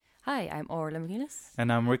Hi, I'm Orla McGuinness.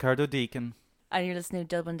 And I'm Ricardo Deacon. And you're listening to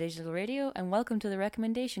Dublin Digital Radio, and welcome to The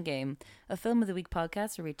Recommendation Game, a Film of the Week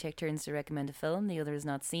podcast where we take turns to recommend a film the other has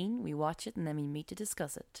not seen, we watch it, and then we meet to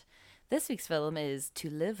discuss it. This week's film is To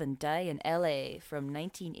Live and Die in L.A. from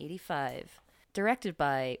 1985. Directed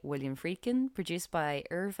by William Friedkin, produced by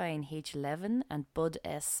Irvine H. Levin and Bud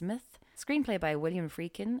S. Smith, screenplay by William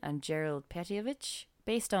Friedkin and Gerald Petievich,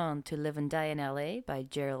 based on To Live and Die in L.A. by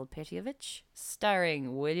Gerald Petievich,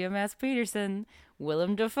 starring William S. Peterson,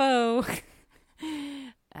 Willem Dafoe,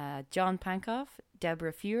 John Pankow,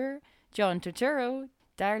 Deborah Fuhr, John Turturro,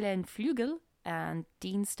 Darlene Flugel, and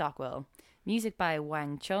Dean Stockwell. Music by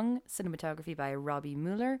Wang Chung, cinematography by Robbie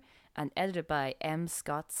Mueller, and edited by M.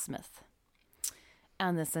 Scott Smith.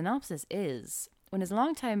 And the synopsis is: when his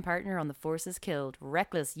longtime partner on the force is killed,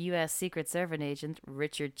 reckless U.S. Secret Service agent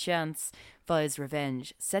Richard Chance vows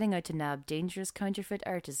revenge, setting out to nab dangerous counterfeit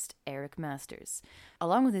artist Eric Masters,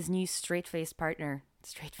 along with his new straight-faced partner.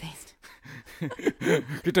 Straight-faced?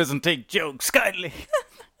 He doesn't take jokes kindly.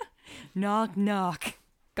 Knock, knock.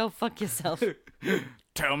 Go fuck yourself.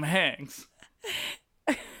 Tom Hanks.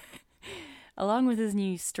 Along with his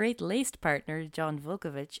new straight-laced partner, John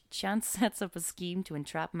Vukovich, Chance sets up a scheme to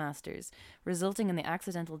entrap Masters, resulting in the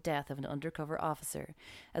accidental death of an undercover officer.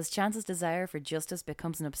 As Chance's desire for justice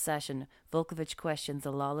becomes an obsession, Vukovich questions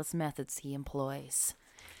the lawless methods he employs.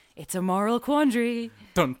 It's a moral quandary.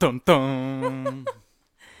 Dun dun dun.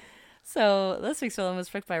 So, this week's film was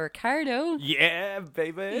picked by Ricardo. Yeah,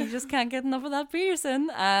 baby. You just can't get enough of that Peterson.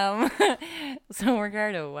 So,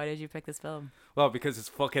 Ricardo, why did you pick this film? Well, because it's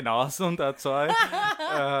fucking awesome, that's why.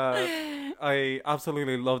 I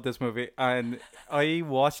absolutely love this movie. And I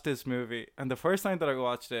watched this movie. And the first time that I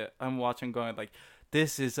watched it, I'm watching going like,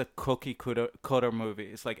 this is a cookie cutter movie.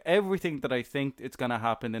 It's like everything that I think it's going to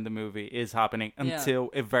happen in the movie is happening until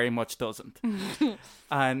it very much doesn't.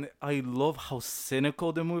 And I love how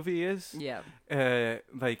cynical the movie is. Yeah.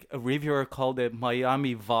 Like a reviewer called it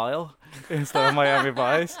Miami Vile instead of Miami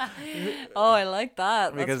Vice. Oh, I like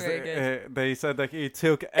that. That's Because very good. they said that he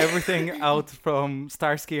took everything out from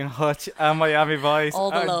Starsky and Hutch and Miami Vice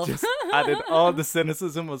All the and love. just added all the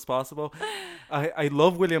cynicism as possible. I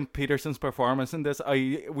love William Peterson's performance in this.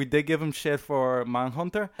 We did give him shit for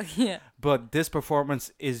Manhunter. Yeah. But this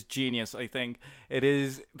performance is genius, I think. It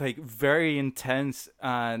is like very intense,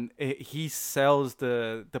 and he sells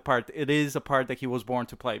the part. It is a part that he was born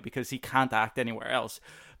to play because he can't act anywhere else.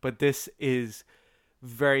 But this is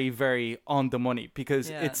very, very on the money because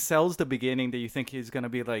it sells the beginning that you think he's going to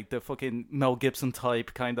be like the fucking Mel Gibson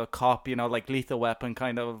type kind of cop, you know, like Lethal Weapon,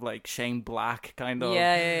 kind of like Shane Black kind of.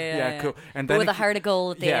 Yeah. Cool. And But then with a heart of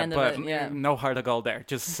gold at the end of it. Yeah. no heart of gold there,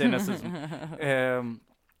 just cynicism.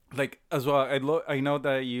 Like as well, I know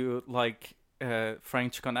that you like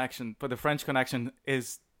French Connection, but the French Connection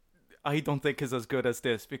I don't think is as good as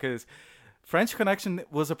this because French Connection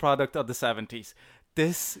was a product of the 70s.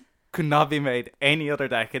 This could not be made any other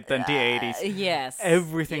decade than the 80s. Yes.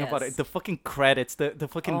 Everything about it. The fucking credits, the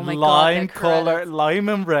fucking God, color, lime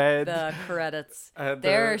and red. The credits.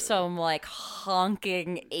 There are some like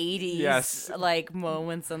honking 80s like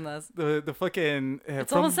moments in this. The fucking...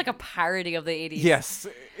 it's almost like a parody of the 80s. Yes.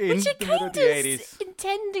 Which it kind of is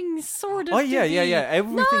intending sort of yeah.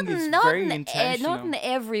 Everything is very intentional. Not in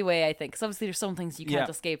every way, I think. Because obviously there's some things you can't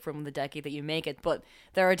escape from the decade that you make it. But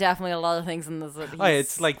there are definitely a lot of things in this that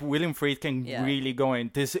it's like William Friedkin really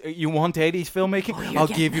going, this. You want 80s filmmaking? I'll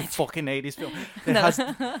give you fucking 80s film. It has,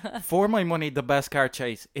 for my money, the best car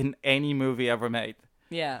chase in any movie ever made.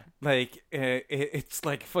 Yeah. Like, it's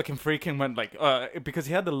like fucking Friedkin went like, because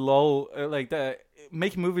he had the low,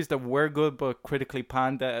 making movies that were good but critically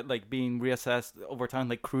panned, like being reassessed over time,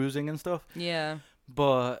 like Cruising and stuff. Yeah.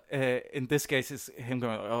 But in this case, it's him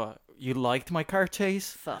going, oh, you liked my car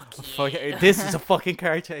chase? Fuck this is a fucking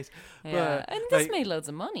car chase. Yeah, and this made loads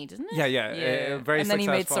of money, didn't it? Yeah. Very and then he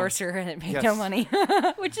made successful. Sorcerer and it made no money,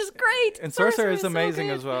 which is great. And Sorcerer is amazing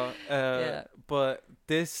so as well. But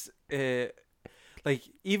this, like,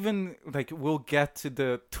 even, like, we'll get to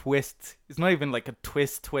the twist. It's not even like a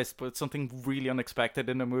twist, but it's something really unexpected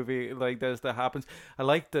in a movie like this that happens. I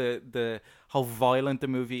like the how violent the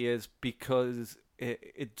movie is because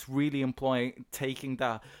it's really taking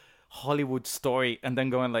that Hollywood story and then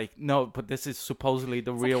going like, no, but this is supposedly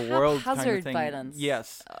the real world kind of thing. Violence.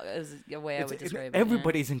 Yes, is the way I would describe it.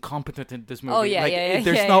 Everybody's incompetent in this movie. Oh yeah,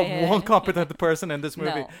 There's not one competent person in this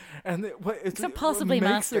movie, no. And except possibly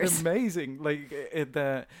makes Masters. it amazing. Like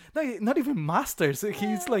not even Masters.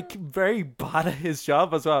 He's like very bad at his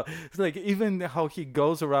job as well. It's like even how he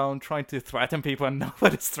goes around trying to threaten people and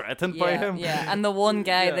nobody's threatened by him. Yeah, and the one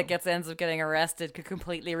guy that ends up getting arrested could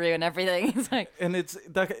completely ruin everything. It's like, and it's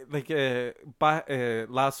that like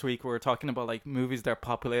last week we were talking about like movies that are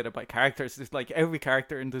populated by characters. It's like every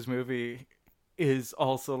character in this movie is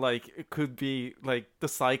also like it could be like the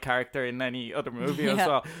side character in any other movie as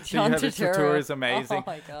well. John Turturro is amazing. Oh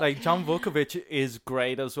my God. Like John Vukovic is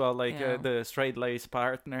great as well. Like Yeah. the straight laced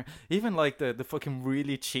partner, even like the fucking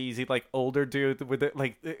really cheesy like older dude with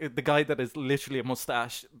the guy that is literally a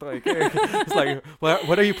mustache. Like it's like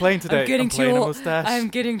what are you playing today? I'm getting too playing a old. mustache. I'm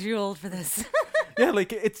getting too old for this. Yeah,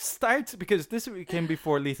 like it starts because this came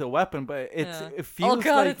before Lethal Weapon, but it feels Oh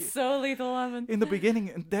God, like it's so Lethal Weapon. in the beginning,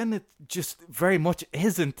 and then it just very much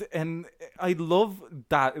isn't. And I love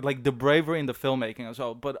that, like the bravery in the filmmaking as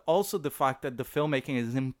well, but also the fact that the filmmaking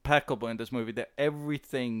is impeccable in this movie. That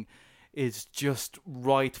everything is just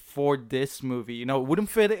right for this movie. You know, it wouldn't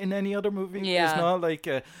fit in any other movie. Yeah. It's not like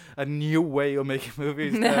a new way of making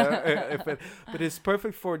movies, but it's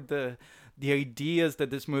perfect for the ideas that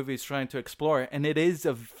this movie is trying to explore. And it is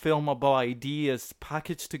a film about ideas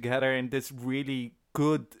packaged together in this really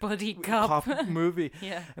good Buddy cop. movie.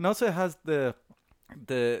 Yeah. And also it has the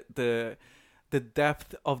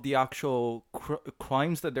depth of the actual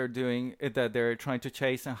crimes that they're doing, that they're trying to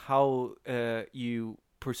chase, and how you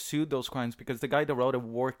pursue those crimes, because the guy that wrote it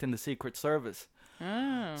worked in the Secret Service.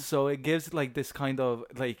 Oh. So it gives like this kind of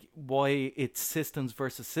like why it's systems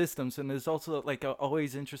versus systems. And it's also like I'm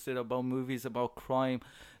always interested about movies about crime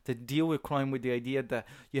that deal with crime with the idea that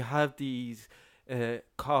you have these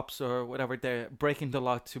cops or whatever, they're breaking the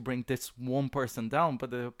law to bring this one person down,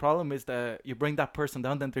 but the problem is that you bring that person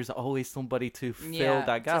down, then there's always somebody to fill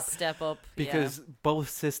that gap, to step up, because both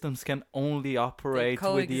systems can only operate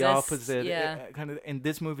with the opposite kind of. And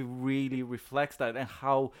this movie really reflects that, and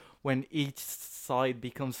how when each side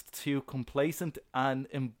becomes too complacent and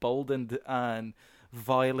emboldened and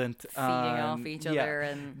violent, feeding off each other,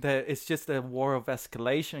 and it's just a war of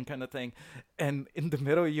escalation kind of thing. And in the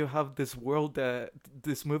middle you have this world that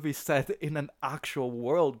this movie set in an actual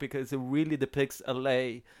world, because it really depicts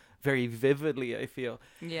LA very vividly, I feel.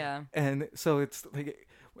 Yeah. And so it's like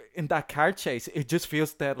in that car chase, it just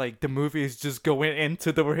feels that like the movie is just going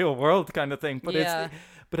into the real world kind of thing. But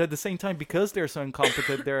but at the same time, because they're so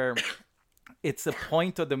incompetent, it's a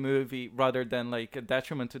point of the movie rather than like a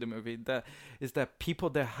detriment to the movie, that is that people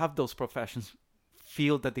that have those professions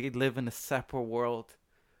feel that they live in a separate world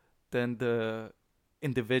than the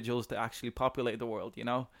individuals that actually populate the world, you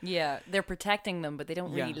know? Yeah, they're protecting them, but they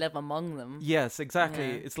don't really live among them. Yes, exactly.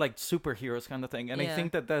 Yeah. It's like superheroes kind of thing. And I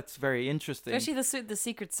think that that's very interesting. Especially the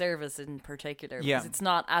Secret Service in particular, because it's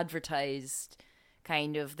not advertised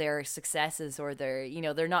kind of their successes or their, you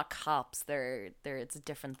know, they're not cops. It's a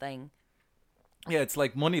different thing. Yeah, it's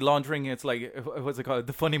like money laundering. It's like, what's it called?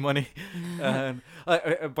 The funny money. And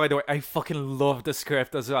by the way, I fucking love the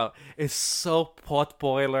script as well. It's so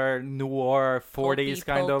potboiler, noir, 40s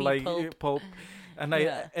kind of like pulp. And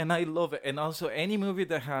I love it. And also any movie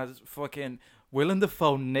that has fucking Willem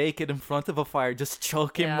Dafoe naked in front of a fire, just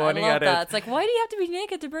chucking money at it. It's like, why do you have to be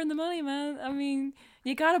naked to burn the money, man? I mean,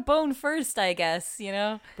 you got a bone first, I guess, you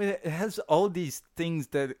know? But it has all these things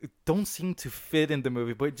that don't seem to fit in the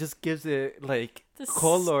movie, but it just gives it like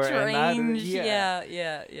color and yeah.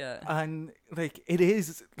 And like it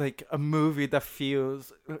is like a movie that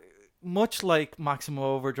feels much like Maximum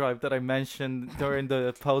Overdrive that I mentioned during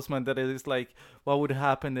the Postman, that it is like what would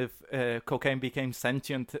happen if cocaine became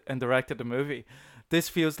sentient and directed the movie. This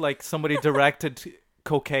feels like somebody directed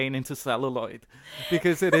cocaine into celluloid,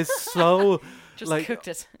 because it is so just like cooked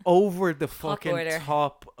it over the fucking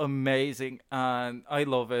top amazing, and I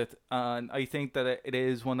love it. And I think that it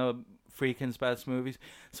is one of Friedkin's best movies,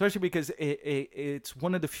 especially because it's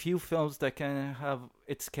one of the few films that can have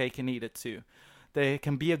its cake and eat it too. They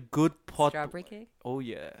can be a good strawberry cake. Oh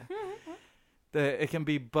yeah. It can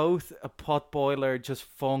be both a potboiler, just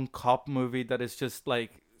fun cop movie that is just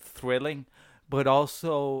like thrilling, but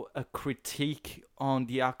also a critique on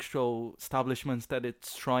the actual establishments that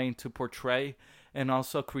it's trying to portray, and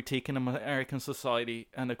also a critique in American society,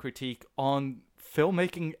 and a critique on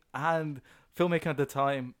filmmaking at the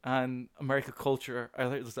time, and American culture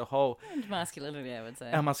as a whole. And masculinity, I would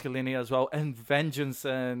say. And masculinity as well, and vengeance,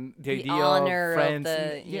 and the idea honor of friends.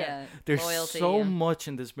 of there's loyalty, so much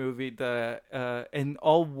in this movie that and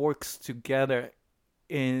all works together.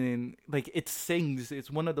 In like it sings.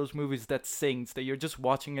 It's one of those movies that sings, that you're just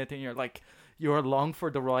watching it and you're like, you're along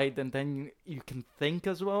for the ride, and then you can think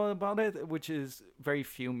as well about it, which is very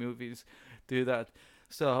few movies do that.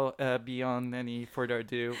 So beyond any further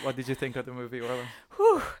ado, what did you think of the movie, Orla?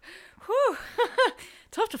 Whew.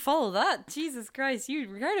 Tough to follow that. Jesus Christ, you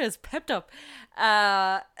regard it as pepped up.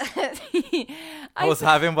 I was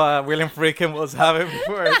having what William Friedkin was having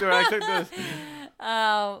before directing this.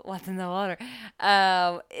 What's in the water?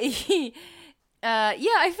 Yeah,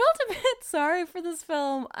 I felt a bit sorry for this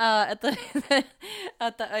film at the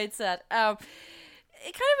at the outset.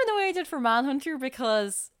 It kind of in the way I did for Manhunter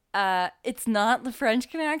because it's not the French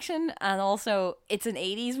Connection, and also it's an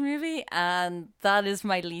 80s movie, and that is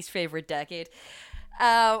my least favorite decade.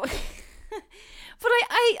 But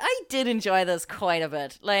I did enjoy this quite a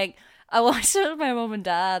bit. Like, I watched it with my mum and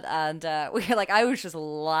dad, and we were like, I was just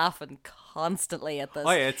laughing constantly at this.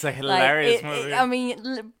 Oh yeah, it's a hilarious movie. I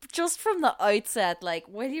mean, just from the outset, like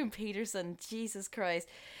William Peterson, Jesus Christ.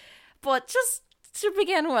 But just to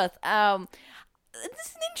begin with, this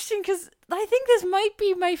is interesting because I think this might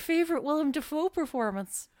be my favorite Willem Dafoe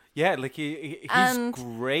performance. Yeah, like he's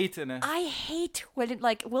great in it. I hate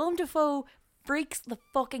Willem Dafoe freaks the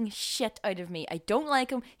fucking shit out of me. I don't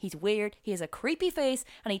like him. He's weird. He has a creepy face,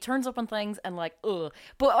 and he turns up on things and like, ugh.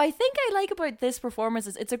 But I think I like about this performance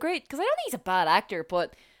is it's a great, because I don't think he's a bad actor,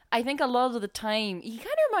 but I think a lot of the time he kind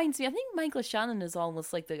of reminds me. I think Michael Shannon is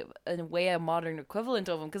almost like in a way a modern equivalent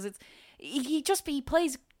of him, because he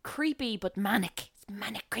plays creepy but manic. It's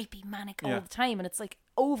manic, creepy, manic all the time, and it's like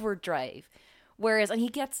overdrive. And he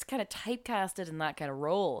gets kind of typecasted in that kind of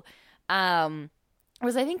role.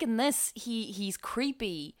 Whereas I think in this, he's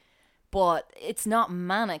creepy, but it's not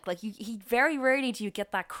manic. Like he very rarely do you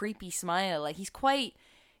get that creepy smile. Like he's quite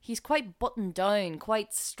buttoned down,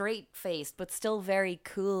 quite straight faced, but still very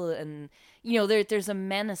cool. And there's a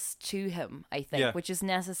menace to him, I think, which is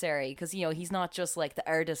necessary because he's not just like the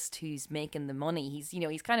artist who's making the money. He's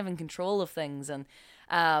kind of in control of things. And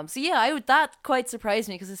that quite surprised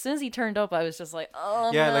me because as soon as he turned up, I was just like,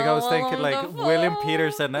 oh yeah, no, like I was thinking Willem like Dafoe. William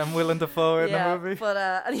Peterson and Willem Dafoe in the movie. But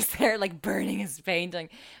and he's there like burning his painting.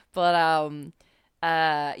 But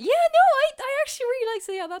I actually really like.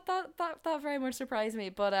 So yeah, that very much surprised me.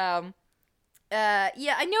 But I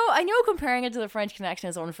know comparing it to the French Connection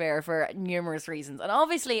is unfair for numerous reasons, and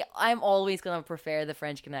obviously I'm always gonna prefer the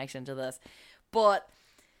French Connection to this, but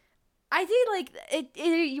I do like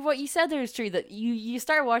it. What you said there is true, that you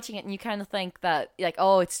start watching it and you kind of think that like,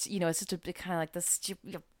 oh, it's it's just a kind of like this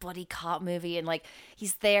stupid bloody cop movie, and like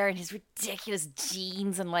he's there in his ridiculous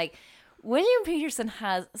jeans, and like William Peterson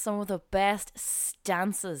has some of the best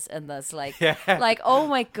stances in this, like oh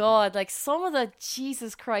my god, like some of the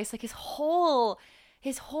Jesus Christ, like his whole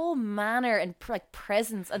manner and like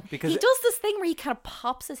presence, and because he does this thing where he kind of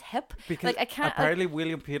pops his hip. Because like, apparently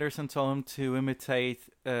William Peterson told him to imitate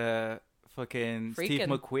fucking Steve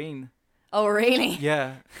McQueen. Oh really?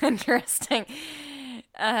 Yeah. Interesting.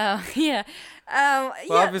 Well,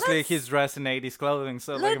 obviously he's dressed in 80s clothing,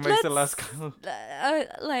 so like it makes it less cool.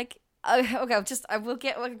 Okay, we'll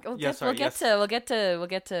get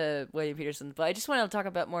to William Peterson, but I just want to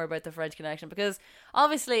talk more about the French Connection because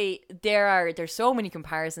obviously there's so many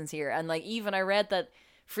comparisons here, and like even I read that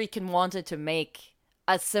Friedkin wanted to make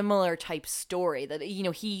a similar type story, that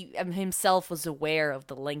he himself was aware of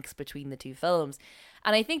the links between the two films.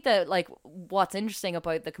 And I think that like what's interesting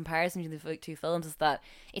about the comparison between the two films is that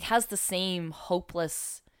it has the same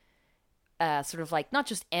hopeless sort of like not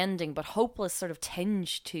just ending but hopeless sort of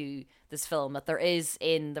tinge to this film that there is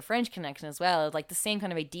in the French Connection as well, like the same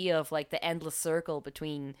kind of idea of like the endless circle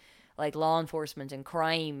between like law enforcement and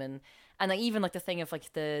crime, and like even like the thing of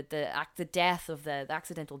like the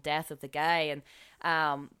accidental death of the guy, and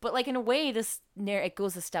but like in a way it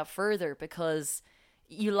goes a step further because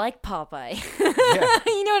you like Popeye.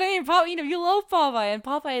 You know what I mean? You love Popeye, and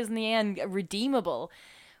Popeye is in the end redeemable,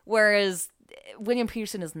 whereas William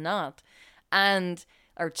Peterson is not.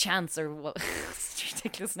 Or Chance, or what? It's a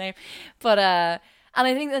ridiculous name, but and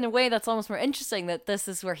I think in a way that's almost more interesting that this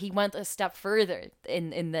is where he went a step further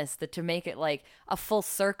in this, that to make it like a full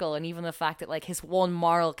circle, and even the fact that like his one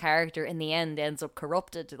moral character in the end ends up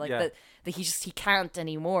corrupted, like that he can't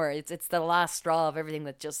anymore. It's the last straw of everything,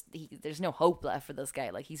 that just there's no hope left for this guy.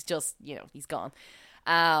 Like he's just he's gone.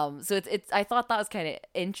 So it's I thought that was kind of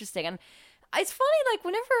interesting, and it's funny, like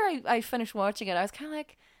whenever I finished watching it, I was kind of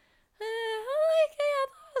like. Yeah,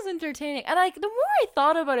 that was entertaining. And like the more I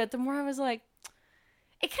thought about it, the more I was like,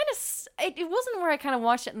 it wasn't where I kind of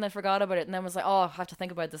watched it and then forgot about it and then was like, oh, I have to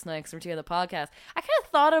think about this now because we're doing the podcast. I kind of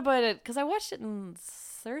thought about it because I watched it on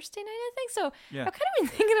Thursday night, I think. So I've kind of been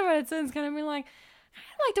thinking about it since, kind of been like,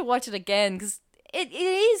 I'd like to watch it again because it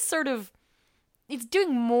is sort of, it's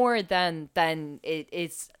doing more than it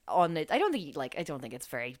is on it. I don't think it's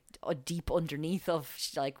very deep underneath of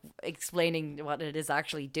like explaining what it is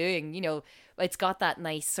actually doing. It's got that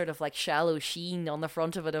nice sort of like shallow sheen on the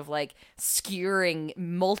front of it of like skewering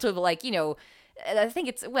multiple, like I think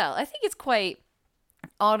it's quite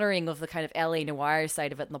honoring of the kind of LA noir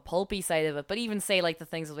side of it and the pulpy side of it, but even say like the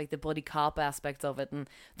things of like the buddy cop aspects of it and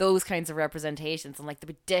those kinds of representations and like the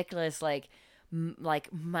ridiculous like like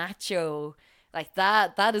macho like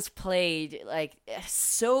that is played like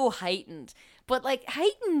so heightened, but like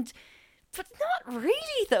heightened. But not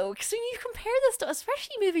really, though, because when you compare this to,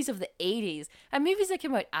 especially movies of the 80s, and movies that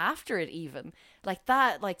came out after it even, like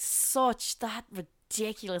that, like such, that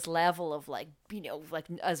ridiculous level of, like, you know, like,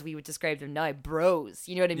 as we would describe them now, bros,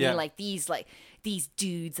 you know what I mean? Yeah. Like, these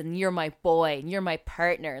dudes, and you're my boy, and you're my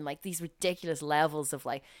partner, and, like, these ridiculous levels of,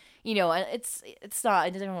 like, you know, and it's not,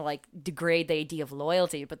 I don't want to like degrade the idea of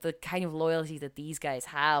loyalty, but the kind of loyalty that these guys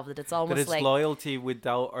have, that it's almost But it's like loyalty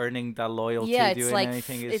without earning that loyalty, Yeah, it's doing like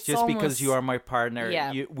anything. It's it's just because almost- you are my partner,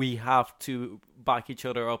 Yeah. we have to back each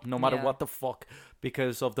other up, no matter Yeah. what the fuck,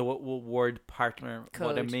 because of the word partner,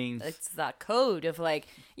 what it code. means. It's that code of like,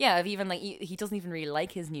 yeah, of even like he doesn't even really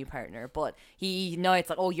like his new partner, but he now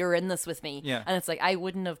it's like, oh, you're in this with me, Yeah. and it's like I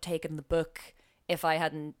wouldn't have taken the book if I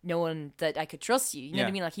hadn't known that I could trust you. You know what I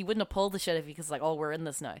Yeah. mean? Like he wouldn't have pulled the shit if he was like, oh, we're in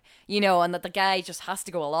this now, you know, and that the guy just has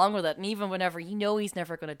to go along with it, and even whenever you know he's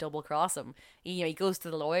never going to double cross him, you know, he goes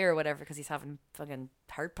to the lawyer or whatever because he's having fucking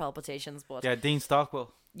heart palpitations, but Yeah, Dean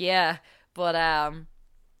Stockwell. yeah, but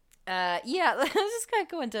yeah, let's just kind of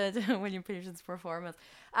go into William Peterson's performance.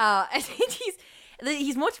 I think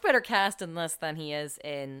he's much better cast in this than he is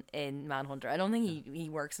in Manhunter. I don't think he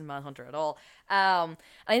works in Manhunter at all. I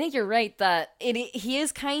think you're right that he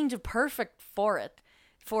is kind of perfect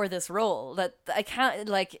for this role. That I can't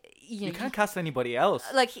like You can't cast anybody else.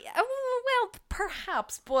 like well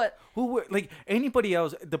perhaps, but Like anybody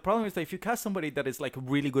else, the problem is that if you cast somebody that is like a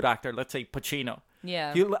really good actor, let's say Pacino,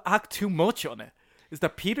 yeah. he'll act too much on it. Is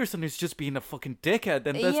that Peterson is just being a fucking dickhead,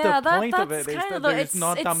 and that's Yeah, the point of that's it. Is kind that of the- there's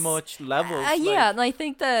not that it's- much levels. Yeah, and I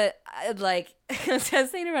think that like I was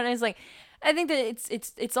thinking about it, I was like, I think that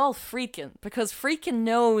it's all Friedkin, because Friedkin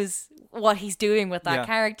knows what he's doing with that Yeah.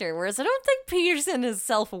 character, whereas I don't think Peterson is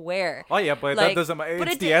self-aware. Oh yeah, but Like, that doesn't matter. but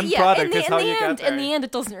It's it- the end yeah, product. It's how in you the get end, there. In the end,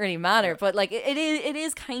 it doesn't really matter. But like, it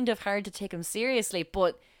is kind of hard to take him seriously.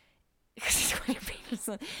 But because he's William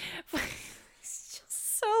Peterson, but it's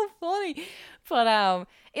just so funny. But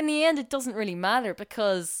in the end, it doesn't really matter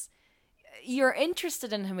because you're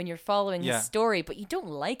interested in him and you're following Yeah. his story, but you don't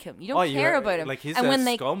like him. You don't Oh, care you're- about him. like, he's and a when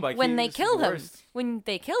they scumbag. when they He's kill the him, worst.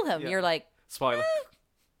 you're Yeah. like, Spoiler.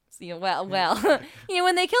 you know, well, you know,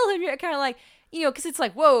 when they kill him, you're kind of like, you know, because it's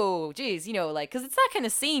like, whoa, geez, you know, like, because it's that kind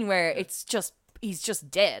of scene where it's just, he's just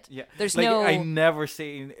dead. Yeah, There's like, no, I never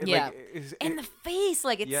seen. Yeah. Like, in the face,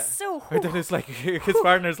 like, it's yeah. so, And then it's like his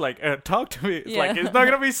partner's like, talk to me. It's Yeah. like he's not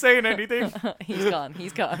gonna be saying anything. he's gone.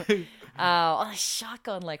 On a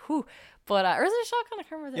shotgun, like, whoo. But, or is it a shotgun? I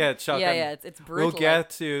can't remember. Yeah, it's shotgun. Yeah, it's brutal. We'll get like,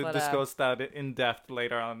 to but, discuss that in depth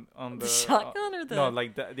later on the shotgun or the- no,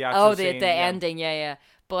 like the actual oh, scene, the yeah. ending, yeah.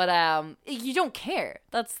 But you don't care.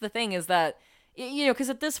 That's the thing, is that you know, because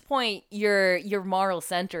at this point your moral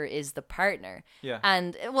center is the partner. Yeah.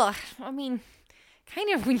 And well, I mean, kind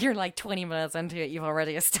of when you're like 20 minutes into it, you've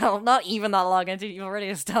already established, not even that long into it, you've already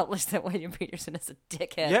established that William Peterson is a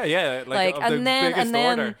dickhead. Yeah, like of the and then biggest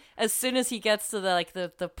order. as soon as he gets to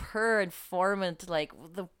the per informant, like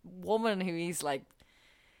the woman who he's like,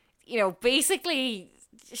 you know, basically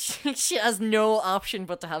she has no option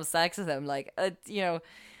but to have sex with him, like you know.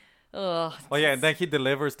 Oh yeah, and then he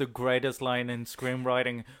delivers the greatest line in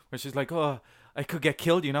screenwriting, where she's like, "Oh, I could get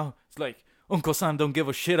killed, you know." It's like, Uncle Sam don't give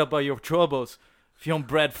a shit about your troubles. If you don't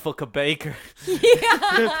bread, fuck a baker.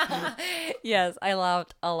 Yes, I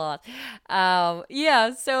laughed a lot.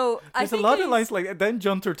 Yeah, so I There's a think lot of he's- lines like. Then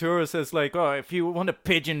John Turturro says like, "Oh, if you want a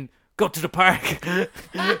pigeon, go to the park."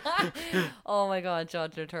 Oh my god, John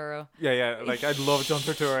Turturro. yeah, like I love John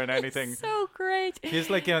Turturro in anything. So great. He's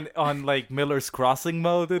like on like Miller's Crossing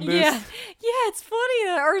mode in this. Yeah, it's funny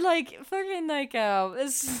or like fucking like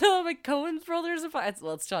it's like Coen's brothers.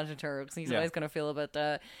 It's John Turturro because he's Yeah. always gonna feel a bit.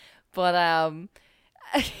 But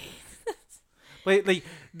But like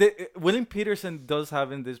William Peterson does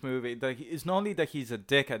have in this movie that it's not only that he's a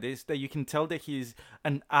dickhead, it's that you can tell that he's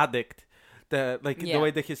an addict. That like Yeah. the way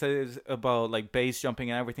that he says about like base jumping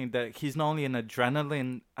and everything, that he's not only an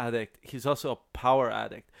adrenaline addict, he's also a power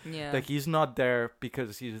addict. yeah, Like he's not there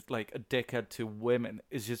because he's like a dickhead to women.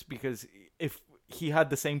 It's just because if he had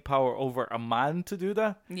the same power over a man to do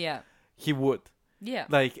that, yeah, he would. yeah,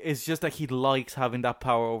 Like it's just that he likes having that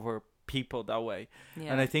power over people that way,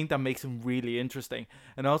 yeah. and I think that makes him really interesting.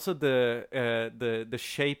 And also the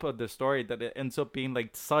shape of the story, that it ends up being like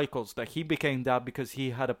cycles, that he became that because he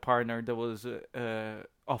had a partner that was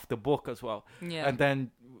off the book as well. Yeah. And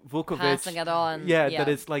then Vukovic passing it on. that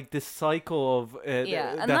it's like this cycle of and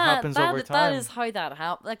that happens over time. That is how that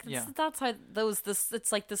happens. Like that's how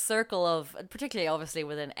it's like the circle of, particularly obviously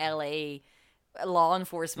within LA law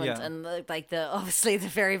enforcement and like the obviously the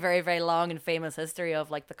very very very long and famous history of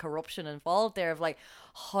like the corruption involved there, of like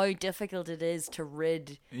how difficult it is to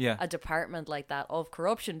rid a department like that of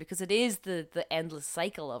corruption, because it is the endless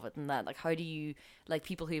cycle of it, and that like how do you, like,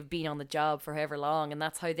 people who've been on the job for however long, and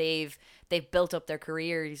that's how they've built up their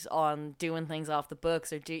careers on doing things off the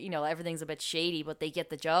books, or everything's a bit shady but they get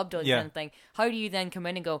the job done kind of thing. How do you then come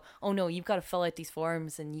in and go, oh no, you've got to fill out these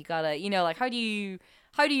forms, and you gotta like how do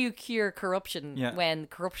you cure corruption when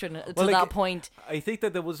corruption to that point? I think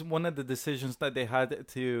that was one of the decisions that they had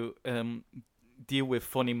to deal with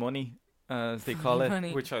funny money, as they call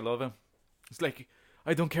it, which I love it. It's like,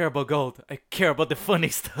 I don't care about gold, I care about the funny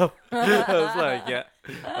stuff. I was like,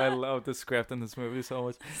 I love the script in this movie so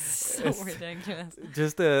much. It's ridiculous.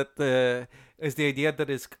 Just the idea that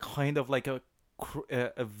it's kind of like a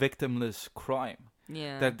victimless crime.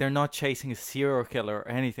 Yeah. That they're not chasing a serial killer or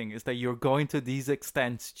anything. It's that you're going to these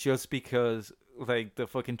extents just because, like, the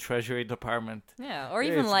fucking Treasury Department. Yeah, or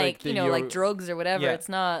even like like drugs or whatever. It's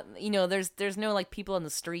not, there's no like people on the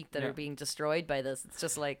street that are being destroyed by this. It's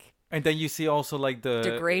just like. And then you see also like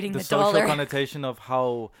degrading the social dollar connotation of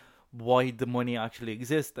how why the money actually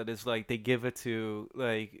exists. That is like they give it to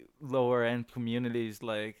like lower end communities,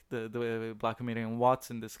 like the black community in Watts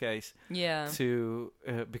in this case. Yeah. To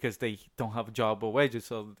because they don't have a job or wages,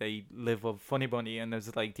 so they live off funny money. And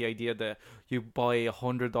there's like the idea that you buy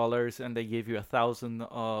 $100 and they give you 1,000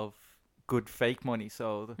 of good fake money.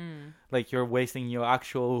 So like you're wasting your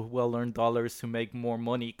actual well-earned dollars to make more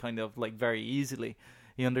money, kind of like very easily.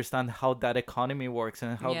 You understand how that economy works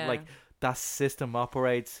and how like that system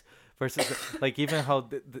operates. Versus, like, even how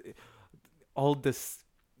all this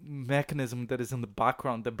mechanism that is in the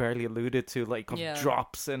background that barely alluded to, like, of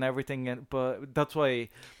drops and everything. But that's why,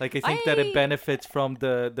 like, I think that it benefits from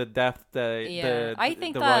the depth that I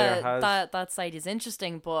think the writer has. that side is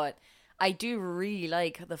interesting, but I do really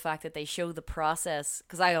like the fact that they show the process,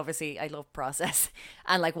 because I love process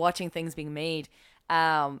and, like, watching things being made.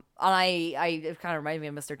 And it kind of reminded me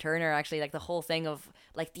of Mr. Turner, actually, like the whole thing of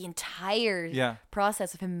like the entire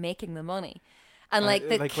process of him making the money, and like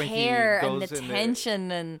the care and the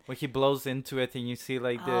tension and when he blows into it and you see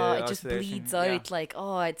like the it just bleeds out, like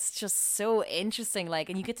it's just so interesting, like,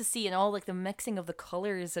 and you get to see in all like the mixing of the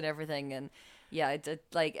colors and everything, and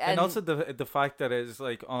and also the fact that it's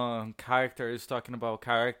like on characters, talking about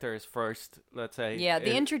characters first, let's say. Yeah,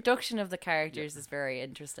 the introduction of the characters is very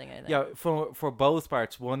interesting, I think. Yeah, for both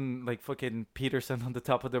parts. One, like fucking Peterson on the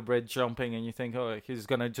top of the bridge jumping, and you think, oh, he's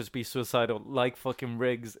gonna just be suicidal, like fucking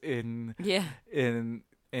Riggs in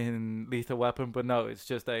Lethal Weapon, but no, it's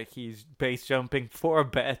just like he's base jumping for a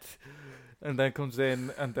bet. And then comes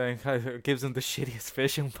in and then gives him the shittiest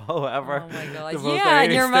fishing pole ever. Oh my god! Yeah,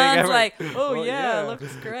 and your man's like, "Oh yeah,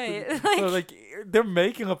 looks great." So like they're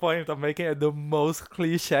making a point of making it the most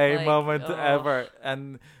cliche moment ever,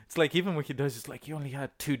 and it's like even when he does, it's like you only had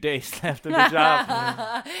 2 days left of the job.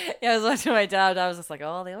 I was watching my dad. I was just like,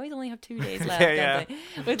 "Oh, they always only have 2 days left, don't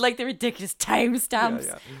they?" With like the ridiculous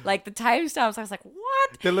timestamps, like the timestamps. I was like,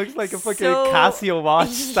 "What?" It looks like a fucking Casio watch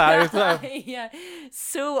style. Yeah,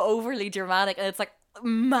 so overly dramatic, and it's like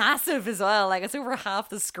massive as well. Like it's over half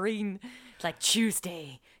the screen. It's like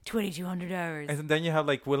Tuesday, 2,200 hours. And then you have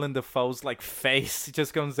like Willem Dafoe's like face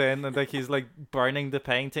just comes in, and like he's like burning the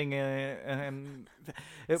painting,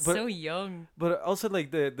 so young. But also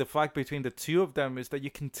like the fact between the two of them is that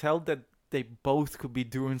you can tell that they both could be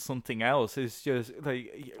doing something else. It's just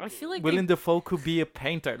like I feel like Willem Dafoe could be a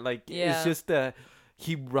painter. Like it's just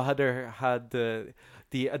he rather had the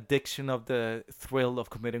addiction of the thrill of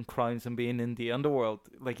committing crimes and being in the underworld.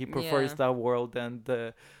 Like he prefers that world than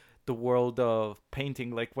the world of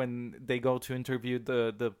painting. Like when they go to interview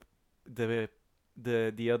the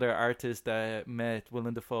other artist that met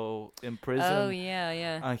Willem Dafoe in prison. Oh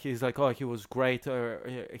yeah. And he's like, oh, he was great,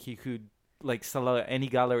 or he could like sell out any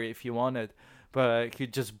gallery if he wanted, but he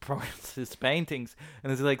just burns his paintings.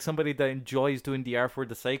 And it's like somebody that enjoys doing the art for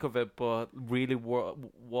the sake of it, but really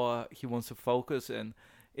what he wants to focus in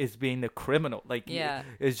is being a criminal. Like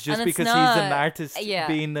it's just because he's an artist,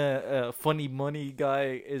 being a funny money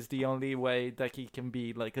guy is the only way that he can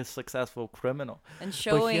be like a successful criminal. And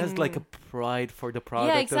showing, but he has like a pride for the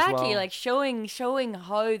product. Yeah, exactly. As well. Like showing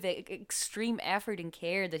how the extreme effort and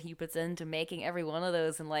care that he puts into making every one of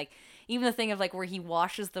those, and like even the thing of like where he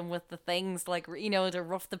washes them with the things like to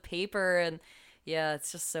rough the paper, and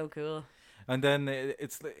it's just so cool. And then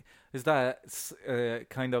it's that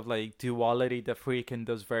kind of like duality that Friedkin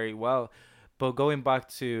does very well. But going back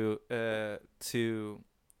to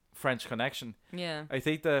French Connection, Yeah. I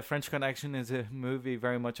think the French Connection is a movie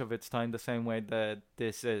very much of its time, the same way that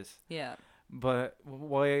this is. Yeah. But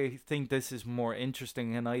why I think this is more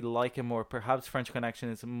interesting and I like it more, perhaps French Connection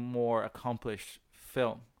is a more accomplished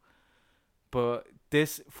film. But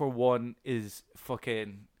this, for one, is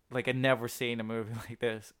fucking, like, I never seen a movie like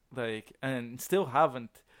this. Like, and still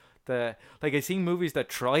haven't. I've seen movies that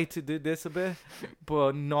try to do this a bit,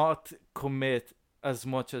 but not commit as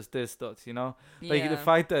much as this does, you know? Like, the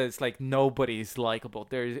fact that it's, like, nobody's likable.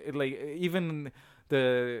 There's, like, even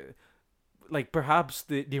perhaps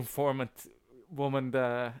the informant woman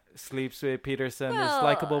that sleeps with Peterson is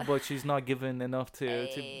likable, but she's not given enough to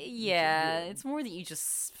it's more that you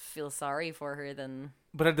just feel sorry for her than.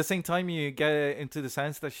 But at the same time, you get into the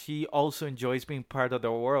sense that she also enjoys being part of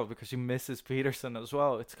the world because she misses Peterson as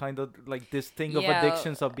well. It's kind of like this thing of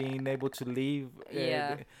addictions of being able to leave.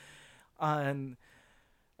 And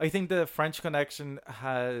I think the French Connection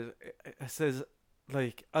says,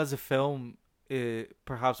 like, as a film,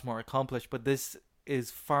 perhaps more accomplished, but this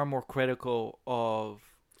is far more critical of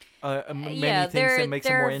many things that makes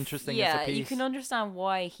it more interesting as a piece. You can understand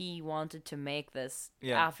why he wanted to make this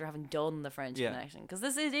after having done the French Connection, because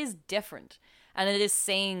it is different, and it is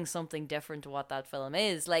saying something different to what that film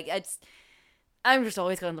is. Like, I'm just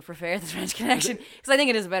always going to prefer the French Connection because I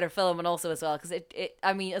think it is a better film, and also as well because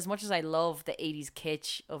I mean, as much as I love the 80s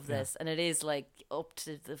kitsch of this, and it is like up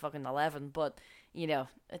to the fucking 11, but you know,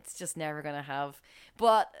 it's just never gonna have.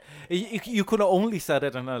 But you could have only said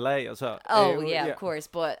it in LA as well. Of course.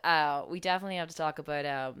 But we definitely have to talk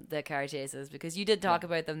about the car chases, because you did talk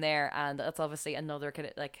about them there, and that's obviously another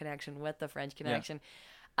connection with the French Connection.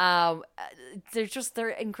 They're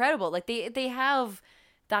incredible. Like they have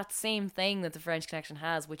that same thing that the French Connection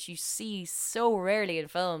has, which you see so rarely in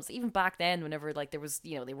films. Even back then, whenever like there was,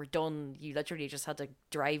 you know, they were done, you literally just had to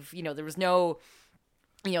drive. You know, there was no.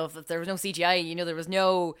 You know, if there was no CGI, you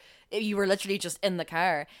know, you were literally just in the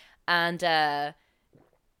car, and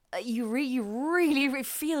you really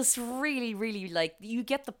feels really like you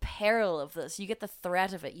get the peril of this, you get the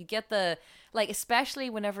threat of it, you get the, like,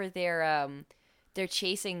 especially whenever they're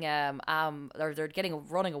chasing or they're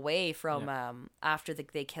running away from after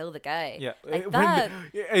they kill the guy. Yeah, like that.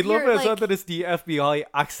 I love it as well that it's the FBI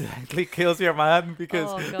accidentally kills your man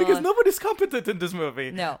because nobody's competent in this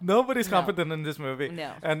movie. No, nobody's competent in this movie.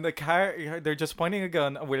 No, and the car, they're just pointing a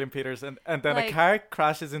gun at William Peterson, and then a car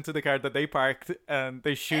crashes into the car that they parked, and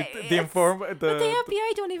they shoot the informant. But the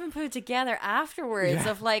FBI don't even put it together afterwards.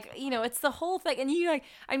 Of like, you know, it's the whole thing, and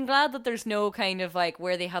I'm glad that there's no kind of like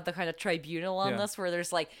where they had the kind of tribunal on. Where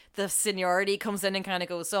there's like the seniority comes in and kind of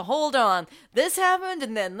goes, so hold on, this happened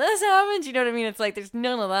and then this happened, you know what I mean? It's like there's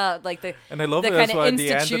none of that, like and I love the it kind as well of at the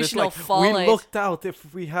end that it's like, fallout. We looked out,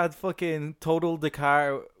 if we had fucking totaled the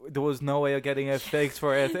car, there was no way of getting it fixed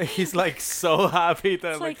for it. He's like so happy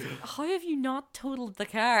that it's like how have you not totaled the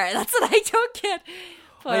car? That's what I don't get.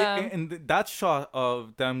 But, and that shot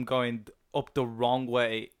of them going up the wrong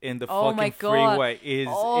way in the fucking freeway is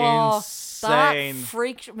insane. That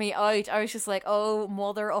freaked me out. I was just like, oh,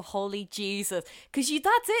 mother of holy Jesus. Because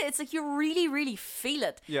that's it. It's like you really, really feel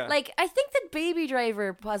it. Yeah. Like, I think that Baby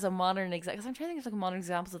Driver has a modern example. Because I'm trying to think of like modern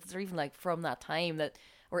examples that are even like from that time that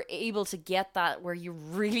were able to get that where you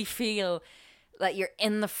really feel that you're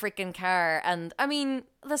in the freaking car. And I mean,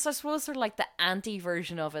 this I suppose sort of like the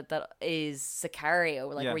anti-version of it that is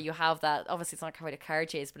Sicario, like where you have that, obviously it's not quite a car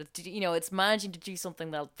chase, but it's, you know, it's managing to do something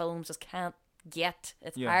that films just can't get.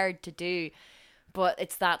 It's hard to do, but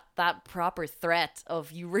it's that proper threat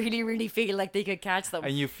of you really, really feel like they could catch them,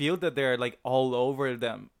 and you feel that they're like all over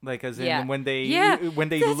them, like as in when they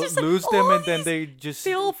lose like, them and then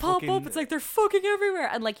they all pop up. It's like they're fucking everywhere,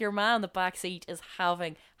 and like your man in the back seat is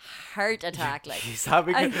having heart attack, like he's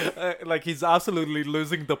having like he's absolutely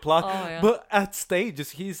losing the plot. But at stages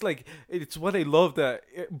he's like, it's what I love that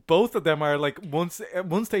both of them are like, at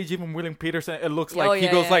one stage even William Peterson, it looks like he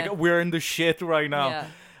goes like, we're in the shit right now.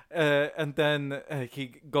 And then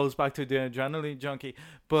he goes back to the adrenaline junkie.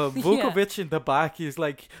 But Vukovic in the back, he's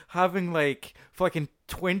like having like fucking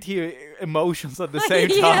 20 emotions at the same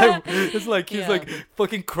time. It's like he's like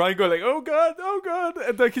fucking crying, going like, oh god,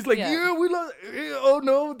 and like he's like, we lost, oh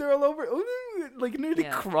no, they're all over, like nearly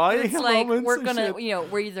crying. It's like we're gonna, you know,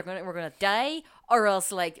 we're gonna die, or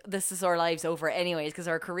else like this is our lives over anyways because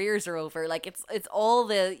our careers are over. Like it's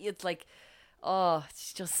like. Oh,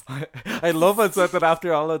 it's just. I love it that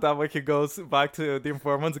after all of that, when he goes back to the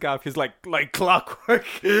informant's gap, he's like clockwork.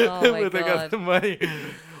 Oh my God. The money.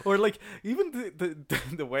 Or like even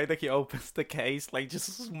the way that he opens the case, like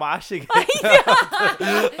just smashing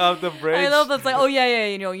it off the bridge. I love that. It's like, oh yeah,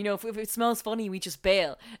 if it smells funny, we just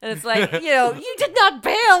bail. And it's like, you did not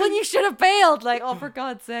bail when you should have bailed. Like, oh, for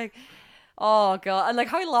God's sake. Oh god, and like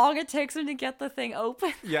how long it takes him to get the thing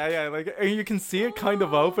open. Yeah, like, and you can see it kind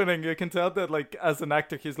of opening. You can tell that, like, as an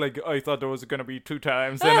actor, he's like, I thought there was gonna be 2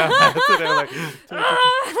 times, and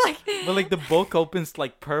but like the book opens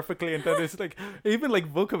like perfectly, and then it's like even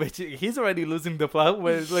like Vukovic, he's already losing the plot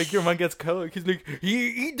where like your man gets killed. He's like,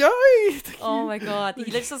 he died. Oh my god, he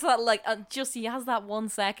literally just that like he has that 1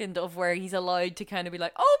 second of where he's allowed to kind of be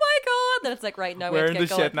like, oh my god, then it's like right now we're in the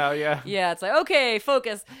going. shit now, yeah. Yeah, it's like okay,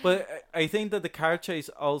 focus. But I think that the car chase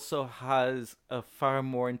also has a far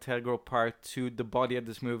more integral part to the body of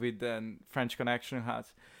this movie than French Connection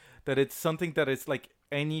has. That it's something that is like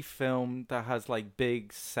any film that has like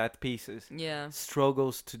big set pieces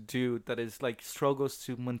struggles to do. That is like struggles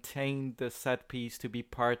to maintain the set piece to be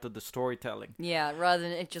part of the storytelling. Yeah, rather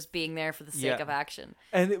than it just being there for the sake of action.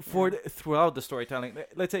 And throughout the storytelling,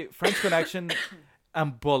 let's say French Connection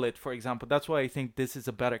and Bullet, for example. That's why I think this is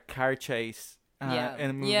a better car chase. That's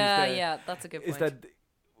a good point. Is that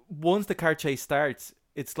once the car chase starts,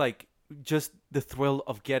 it's like just the thrill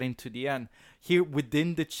of getting to the end. Here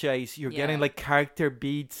within the chase, you're getting like character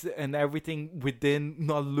beats and everything within,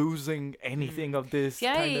 not losing anything of this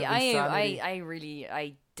kind of insanity.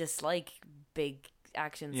 I dislike big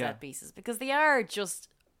action set pieces because they are just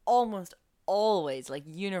almost always like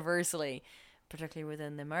universally, particularly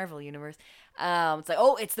within the Marvel universe, it's like,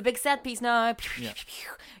 oh, it's the big set piece now.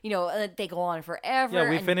 And they go on forever. Yeah,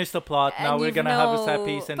 we finished the plot. Now we're gonna have a set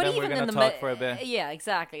piece, and then we're gonna talk for a bit. Yeah,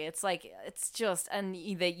 exactly. It's like it's just, and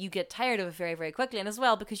you get tired of it very, very quickly, and as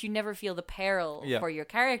well because you never feel the peril for your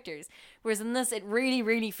characters. Whereas in this, it really,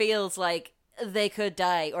 really feels like they could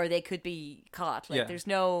die or they could be caught. Like there's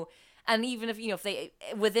no. And even if they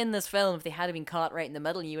within this film, if they had been caught right in the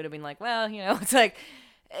middle, you would have been like, well, it's like.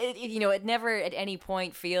 It never at any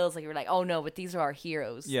point feels like you're like, oh no, but these are our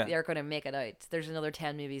heroes. Yeah. They're going to make it out. There's another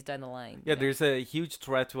 10 movies down the line. Yeah, there's a huge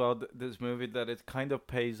threat throughout this movie that it kind of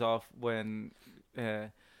pays off when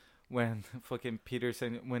fucking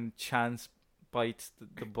Peterson, when Chance bites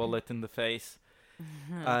the bullet in the face.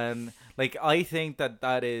 And like, I think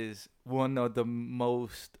that is one of the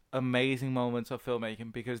most amazing moments of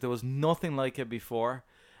filmmaking because there was nothing like it before.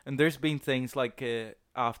 And there's been things like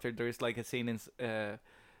after there's like a scene in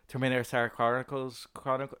Terminator Sarah Connor's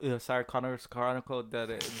Chronicle that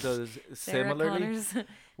does similarly,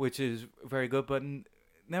 which is very good. But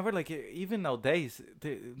never like even nowadays,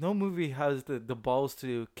 no movie has the balls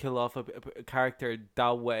to kill off a character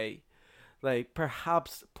that way. Like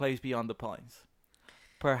perhaps Plays Beyond the Pines,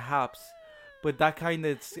 perhaps. But that kind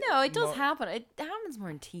of... No, it does happen. It happens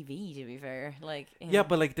more in TV, to be fair. Like yeah,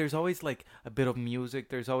 but like there's always like a bit of music.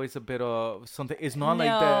 There's always a bit of something. It's not like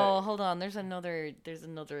that. No, hold on. There's another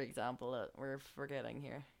example that we're forgetting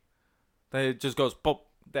here. That it just goes pop,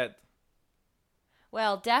 dead.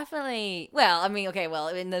 Well, definitely. Well, I mean, okay.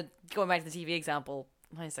 Well, going back to the TV example,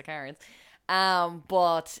 House of Cards.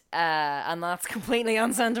 But and that's completely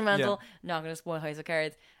unsentimental. Not going to spoil House of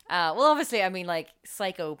Cards. Well, obviously, I mean, like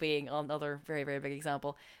Psycho being another very, very big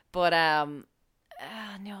example, but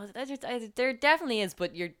no, there definitely is.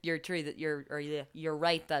 But you're true that you're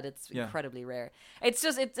right that it's incredibly rare. It's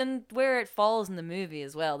and where it falls in the movie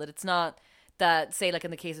as well, that it's not that, say, like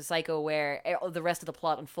in the case of Psycho, where the rest of the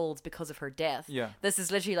plot unfolds because of her death. Yeah, this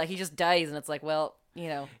is literally like he just dies, and it's like, well.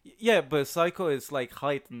 Yeah, but Psycho is like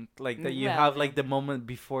heightened, like that you have like the moment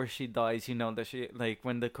before she dies, that she like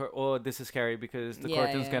when this is scary because the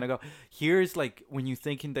curtain's gonna go. Here's like when you're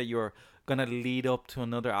thinking that you're gonna lead up to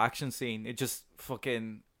another action scene, it just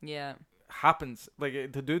fucking happens.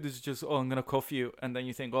 Like the dude is just, I'm gonna cuff you, and then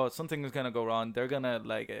you think, something is gonna go wrong. They're gonna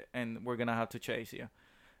like it, and we're gonna have to chase you,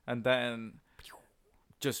 and then.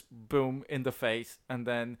 Just boom in the face, and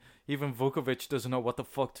then even Vukovic doesn't know what the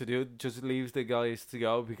fuck to do, just leaves the guys to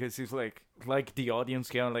go because he's like the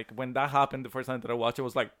audience, like when that happened the first time that I watched it,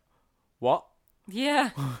 was like, what?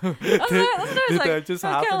 Yeah. That just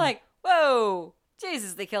happened? Kind of like, whoa,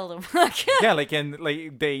 Jesus, they killed him. Yeah, like, and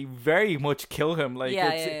like they very much kill him. Like,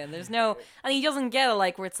 yeah. There's no, and he doesn't get it,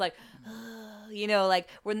 like where it's like. Like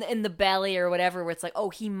when in the belly or whatever, where it's like, oh,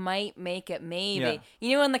 he might make it, maybe.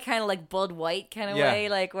 In the kind of like Bud White kind of way,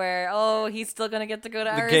 like where, he's still gonna get to go to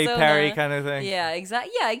Arizona. The Gay Perry kind of thing. Yeah,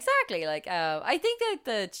 exactly. Yeah, exactly. Like, I think that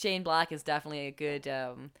the Shane Black is definitely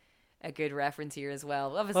a good reference here as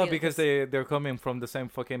well. Obviously, because they're coming from the same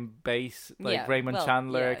fucking base, like Raymond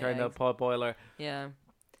Chandler kind of Paul Boiler. Yeah.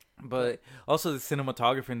 But also the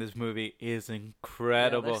cinematography in this movie is Yeah,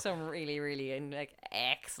 incredible. there's some really, really like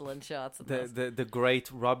excellent shots in The, this. the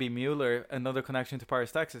great Robbie Mueller, another connection to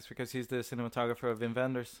Paris, Texas, because he's the cinematographer of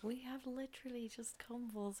Invenders. We have literally just come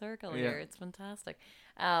full circle Yeah. here. It's fantastic.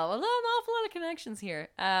 Well, an awful lot of connections here.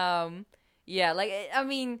 Yeah, like I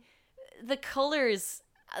mean, the colors.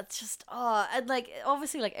 It's just and like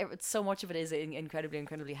obviously like so much of it is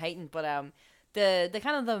incredibly heightened, but the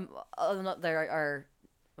kind of there are.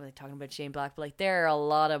 Well, they're talking about Shane Black, but like there are a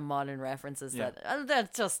lot of modern references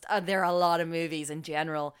that just there are a lot of movies in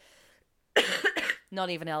general, not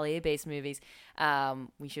even LA based movies.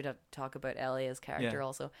 We should have talk about LA as character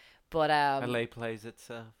also, but LA plays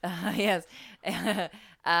itself. yes, yeah.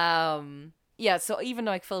 So even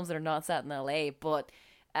like films that are not set in LA, but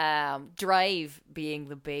Drive being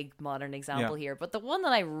the big modern example here, but the one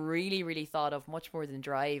that I really thought of much more than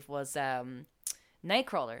Drive was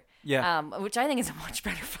Nightcrawler, which I think is a much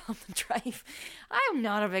better film than Drive. I'm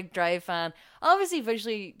not a big Drive fan. Obviously,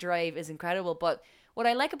 visually, Drive is incredible, but what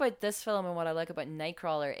I like about this film and what I like about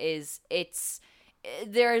Nightcrawler is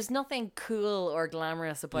there's nothing cool or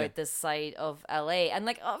glamorous about this side of LA, and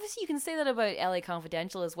like obviously you can say that about LA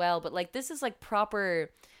Confidential as well, but like this is like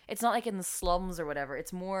proper. It's not like in the slums or whatever.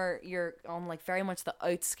 It's more you're on like very much the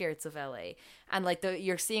outskirts of LA, and like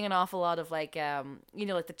you're seeing an awful lot of like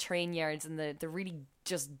like the train yards and the really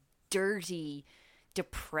just dirty,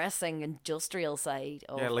 depressing industrial side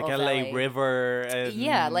of like of LA River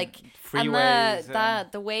and like freeways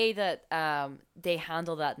and the way that they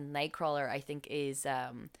handle that in Nightcrawler I think is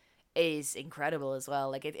incredible as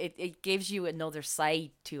well. Like it gives you another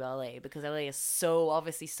side to LA because LA is so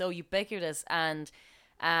obviously so ubiquitous, and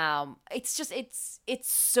it's just it's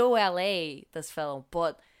so LA, this film,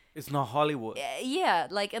 but it's not Hollywood. Yeah,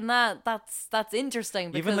 like, and that's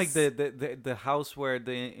interesting because even like the house where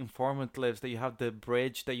the informant lives, that you have the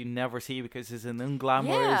bridge that you never see because it's an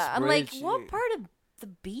unglamorous and bridge. like what part of the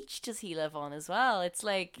beach does he live on as well? It's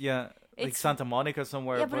like like Santa Monica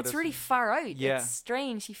somewhere. Yeah, but it's really far out. Yeah. It's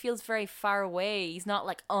strange. He feels very far away. He's not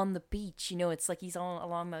like on the beach, it's like he's on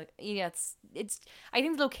along the it's I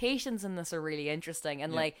think the locations in this are really interesting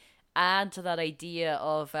and like add to that idea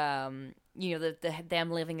of them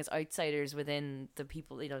living as outsiders within the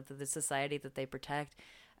people, the society that they protect.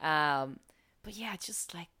 But yeah,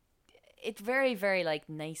 just like it's very, very like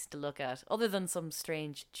nice to look at, other than some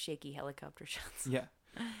strange shaky helicopter shots. Yeah.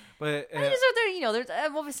 But there's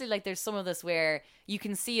obviously like there's some of this where you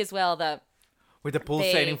can see as well that with the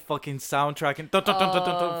pulsating fucking soundtrack and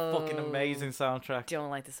fucking amazing soundtrack. Don't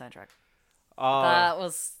like the soundtrack. That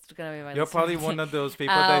was gonna be my. You're probably one of those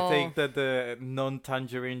people that think that the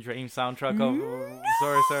non-Tangerine Dream soundtrack of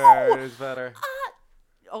Sorcerer is better.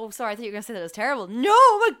 Sorry, I thought you were gonna say that it was terrible. No,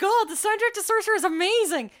 oh my god, the soundtrack to Sorcerer is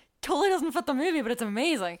amazing. Totally doesn't fit the movie, but it's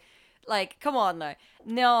amazing. Like, come on now.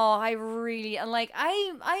 No, I really, and like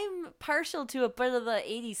I'm partial to a bit of the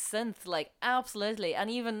 80s synth, like absolutely, and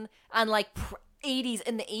like 80s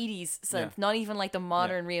in the 80s synth, not even like the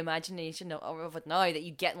modern reimagination of it now that you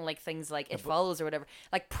get in like things like It Follows or whatever,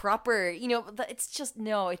 like proper, it's just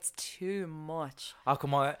it's too much. Oh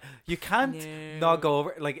come on, you can't not go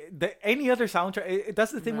over like any other soundtrack.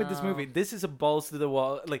 That's the thing with this movie. This is a balls to the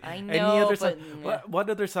wall. Like I know, any other but what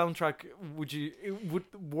other soundtrack would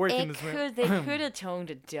work in this movie? They could have toned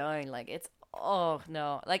it down. Like it's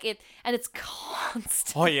like it, and it's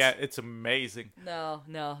constant. Oh yeah, it's amazing. No,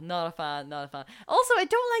 not a fan. Also, I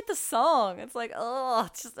don't like the song. It's like I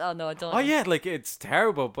don't. Oh yeah, like it's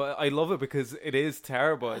terrible, but I love it because it is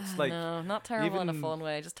terrible. It's like no, not terrible in a fun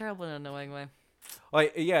way, just terrible in an annoying way.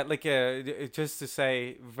 Just to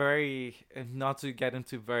say, not to get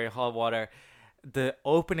into very hot water, the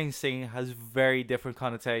opening scene has very different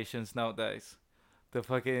connotations nowadays. The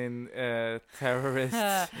fucking terrorist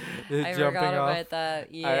I jumping forgot off. about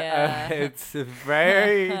that. Yeah, it's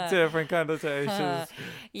very different connotations.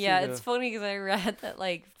 Yeah, it's funny because I read that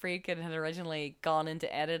like Friedkin had originally gone in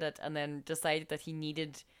to edit it and then decided that he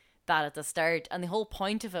needed that at the start, and the whole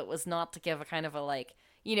point of it was not to give a kind of a like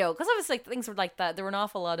because obviously like, things were like that. There were an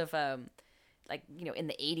awful lot of in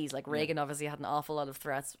the 80s, like Reagan obviously had an awful lot of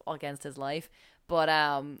threats against his life, but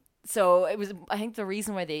so it was, I think the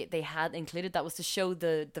reason why they had included that was to show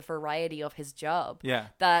the variety of his job. Yeah.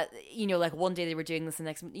 That, like one day they were doing this, the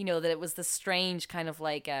next, that it was this strange kind of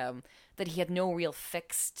like, that he had no real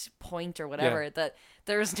fixed point or whatever, that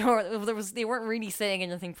they weren't really saying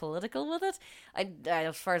anything political with it.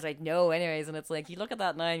 As far as I know anyways, and it's like, you look at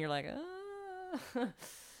that now and you're like,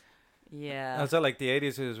 yeah. Also, like the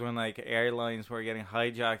 80s is when like airlines were getting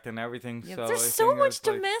hijacked and everything. Yeah, so there's so much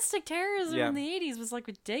domestic terrorism in the 80s. It was like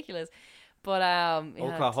ridiculous. But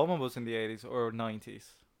Oklahoma was in the 80s or 90s.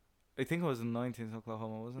 I think it was in 90s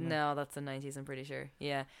Oklahoma, wasn't it? No, that's the 90s, I'm pretty sure.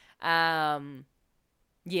 Yeah.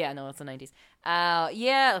 Yeah, no, it's the 90s.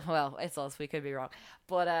 Yeah, well, it's us, we could be wrong.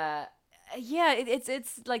 But yeah,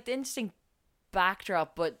 it's like the interesting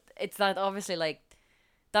backdrop, but it's not obviously like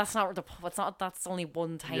that's not the it's not that's only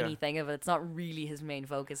one tiny thing of it. It's not really his main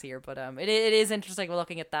focus here, but it is interesting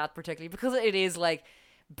looking at that particularly because it is like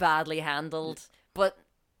badly handled, but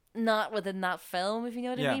not within that film, if you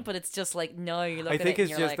know what I mean. But it's just like no, you look I at think it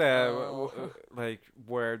it's and you're just like, oh. like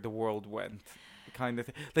where the world went, kind of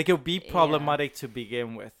thing. Like it would be problematic to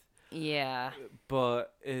begin with. Yeah,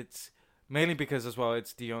 but it's mainly because as well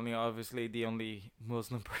it's obviously the only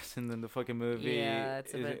Muslim person in the fucking movie. Yeah,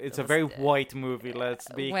 it's a very white movie. Let's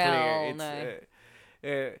be clear. It's,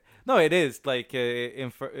 no. No, it is like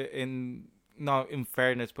not in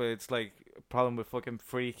fairness, but it's like a problem with fucking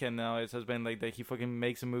Freakin' now. It has been like that he fucking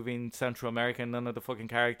makes a movie in Central America and none of the fucking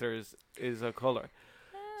characters is a color.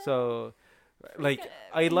 So like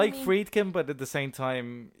I like Friedkin, but at the same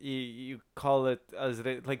time, you call it as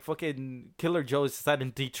it like fucking Killer Joe is set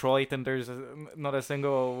in Detroit, and there's not a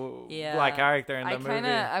single black character in the movie.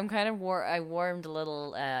 I warmed a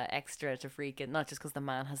little extra to Friedkin, not just because the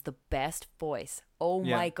man has the best voice. Oh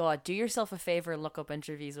my god! Do yourself a favor and look up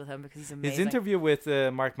interviews with him because he's amazing. His interview with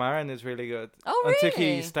Mark Maron is really good. Oh really? Until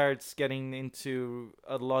he starts getting into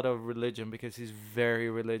a lot of religion because he's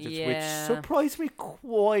very religious, which surprised me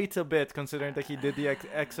quite a bit considering that he did The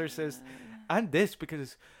Exorcist and this.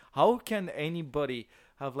 Because how can anybody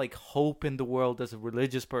have like hope in the world as a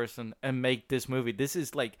religious person and make this movie? This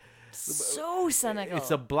is like so cynical.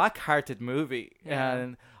 It's a black-hearted movie,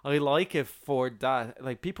 and I like it for that.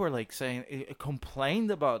 Like people are like saying,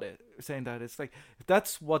 complained about it, saying that it's like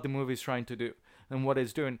that's what the movie is trying to do and what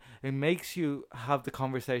it's doing. It makes you have the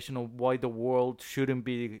conversation of why the world shouldn't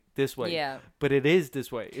be this way. Yeah, but it is this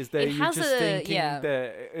way. Is that you're just thinking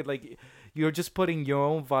that like you're just putting your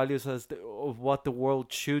own values of what the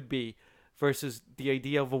world should be versus the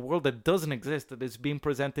idea of a world that doesn't exist, that is being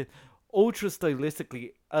presented ultra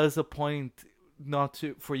stylistically as a point not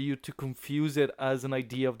to for you to confuse it as an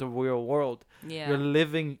idea of the real world. You're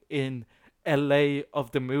living in LA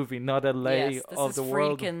of the movie, not LA of the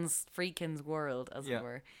world. Friedkin's world, as it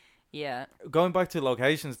were. Yeah. Going back to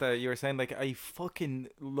locations that you were saying, like I fucking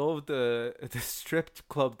love the strip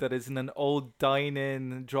club that is in an old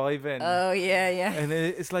dine-in, drive-in. Oh yeah. And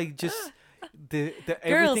it's like just the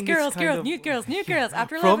girls, new girls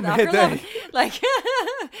after 11, like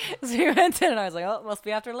so we went in and I was like, oh, it must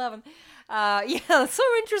be after 11. It's so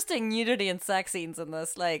interesting nudity and sex scenes in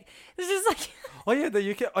this. Like it's just like oh yeah, that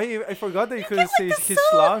you can. I forgot that you could see his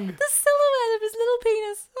schlong. The silhouette of his little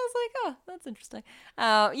penis. I was like, oh, that's interesting.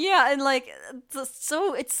 And like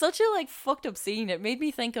so it's such a like fucked up scene. It made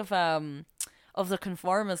me think of The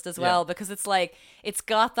Conformist as well, because it's like it's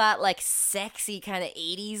got that like sexy kind of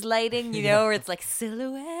 80s lighting, you know, where it's like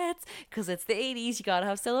silhouettes because it's the 80s, you gotta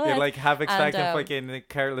have silhouettes. You're like half expecting fucking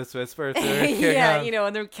Careless Whisper you know,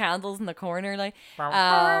 and there are candles in the corner like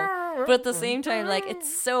but at the same time like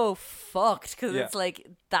it's so fucked because it's like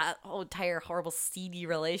that whole entire horrible seedy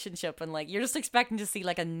relationship, and like you're just expecting to see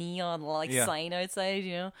like a neon like sign outside,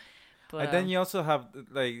 you know. But and then you also have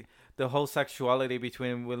like the whole sexuality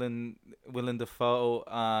between Willem Dafoe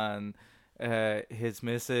and his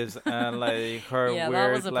missus and like her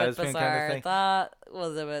weird lesbian kind of thing. That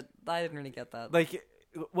was a bit. I didn't really get that. Like,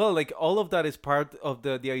 well, like all of that is part of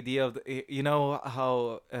the idea of you know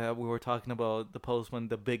how we were talking about the Postman,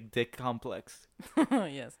 the big dick complex.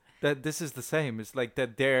 Yes. That this is the same. It's like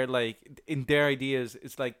that they're like in their ideas.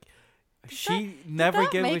 It's like. Never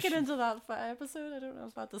gave make it into that episode. I don't know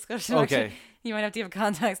if that discussion. Okay, actually, you might have to give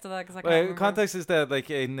context to that because I can't remember. Context is that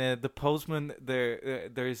like in the Postman, there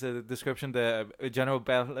is a description that General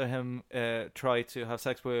Bethlehem tried to have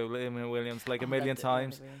sex with Williams like a million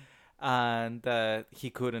times, and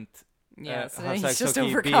he couldn't. Yeah, so have he's sex, just so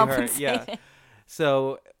overcompensating. Yeah,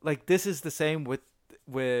 so like this is the same with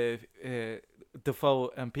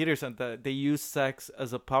Defoe and Peterson, that they use sex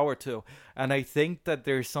as a power tool, and I think that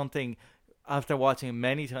there's something after watching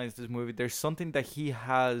many times this movie, there's something that he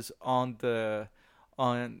has on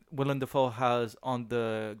Willem Dafoe has on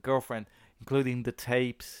the girlfriend, including the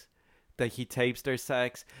tapes that he tapes their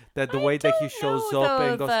sex, that the way that he shows up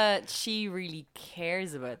and goes, that she really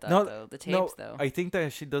cares about that though, the tapes though. I think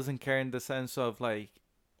that she doesn't care in the sense of like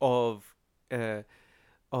of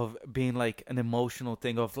being like an emotional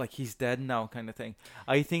thing of like he's dead now kind of thing.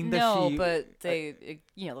 I think that but they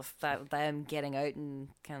them getting out and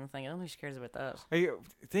kind of thing. I don't think she cares about that. I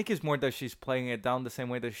think it's more that she's playing it down the same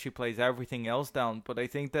way that she plays everything else down. But I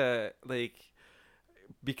think that like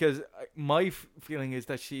because my feeling is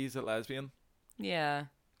that she's a lesbian. Yeah.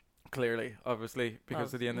 clearly, obviously,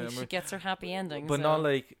 because Well, of the end of the she movie. gets her happy ending. But so. not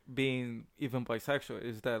like being even bisexual.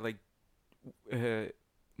 Is that like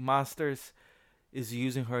Masters is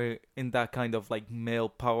using her in that kind of like male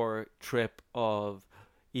power trip of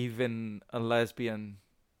even a lesbian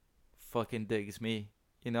fucking digs me,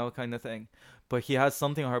 kind of thing. But he has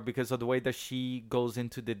something on her because of the way that she goes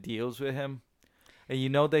into the deals with him.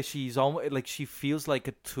 And that she's almost like she feels like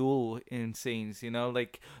a tool in scenes,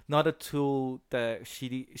 like not a tool that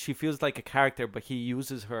she feels like a character, but he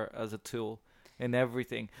uses her as a tool in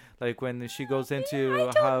everything. Like when she goes into I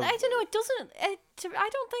don't know. It doesn't. I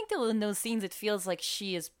don't think that in those scenes it feels like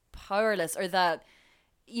she is powerless or that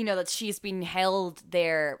that she's been held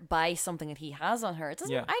there by something that he has on her. It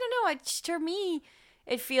doesn't. Yeah. I don't know. To me,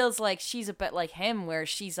 it feels like she's a bit like him, where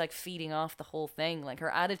she's like feeding off the whole thing. Like her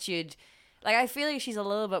attitude. Like, I feel like she's a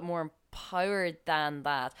little bit more empowered than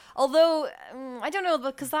that. Although, I don't know,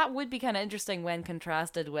 because that would be kind of interesting when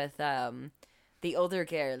contrasted with the other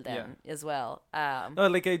girl then as well. No,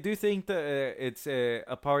 like, I do think that it's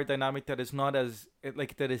a power dynamic that is not as,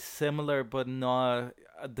 that is similar but not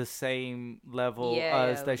at the same level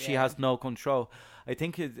as that she has no control. I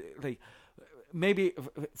think maybe,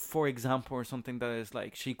 for example, or something that is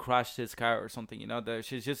like she crashed his car or something, that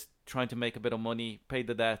she's just trying to make a bit of money, pay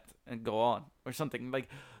the debt, and go on, or something. Like,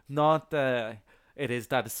 not it is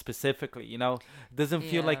that specifically, it doesn't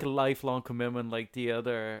feel like a lifelong commitment like the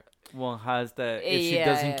other one has, that if she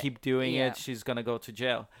doesn't keep doing it, she's gonna go to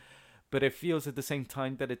jail. But it feels at the same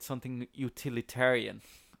time that it's something utilitarian,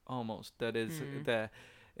 almost, that is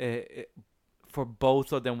for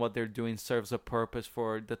both of them, what they're doing serves a purpose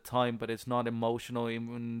for the time, but it's not emotional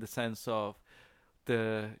in the sense of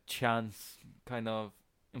the chance kind of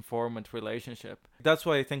informant relationship. That's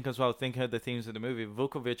why I think as well, thinking of the themes of the movie,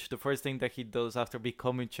 Vukovic, the first thing that he does after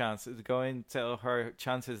becoming Chance is go and tell her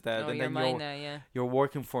Chance is dead, and then you're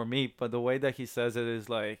working for me. But the way that he says it is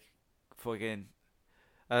like, fucking,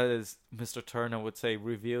 as Mr. Turner would say,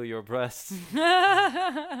 reveal your breasts.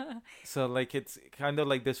 So like it's kind of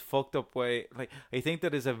like this fucked up way. Like I think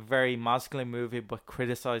that is a very masculine movie, but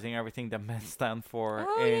criticizing everything that men stand for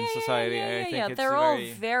in society. I think it's they're all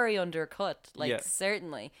very undercut. Like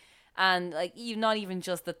certainly, and like not even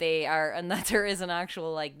just that they are, and that there is an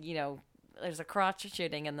actual like there's a crotch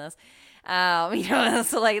shooting in this.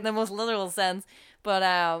 So like in the most literal sense. But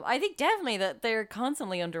I think definitely that they're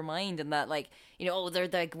constantly undermined, and that like they're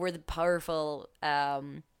like we're the powerful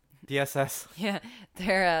DSS. Yeah,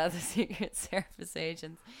 they're the Secret Service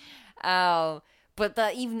agents. But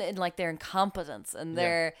that even in like their incompetence and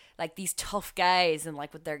they're like these tough guys and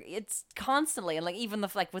like with their it's constantly and like even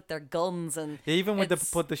like with their guns and even when they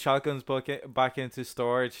put the shotguns back into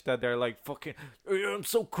storage, that they're like fucking I'm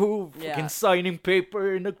so cool, fucking signing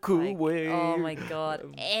paper in a cool way. Oh my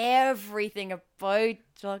god, everything about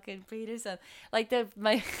fucking Peterson. Like one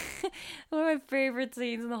of my favorite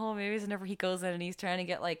scenes in the whole movie is whenever he goes in and he's trying to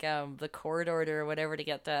get like the court order or whatever to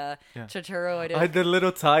get Turturro out of the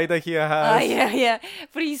little tie that he has. Yeah.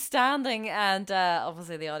 But he's standing and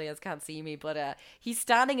obviously the audience can't see me, but he's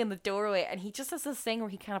standing in the doorway and he just has this thing where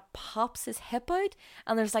he kind of pops his hip out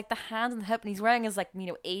and there's like the hand and the hip and he's wearing his like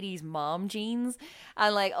 80s mom jeans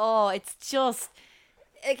and like it's just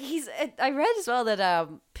like I read as well that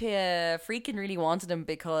Friedkin really wanted him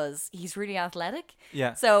because he's really athletic.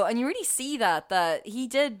 Yeah. So and you really see that he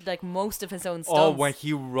did like most of his own stunts. Oh, when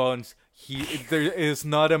he runs, there is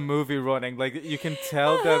not a movie running. Like you can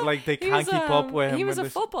tell that like they can't keep up with him. He was a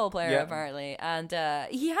football player apparently, and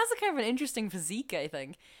he has a kind of an interesting physique, I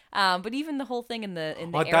think. But even the whole thing in the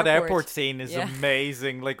airport. That airport scene is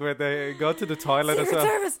amazing. Like where they go to the toilet as well.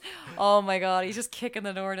 Service. Oh my god, he's just kicking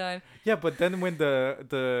the door down. Yeah, but then when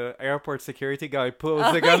the airport security guy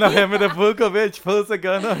pulls a gun on him, and the Vukovic pulls a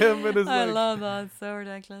gun on him, and I love that. It's so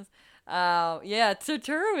ridiculous.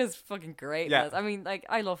 Turturro is fucking great. Yeah. I mean, like,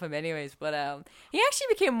 I love him anyways, but he actually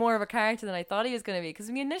became more of a character than I thought he was going to be, because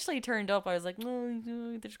when he initially turned up, I was like, no,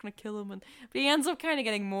 they're just going to kill him, but he ends up kind of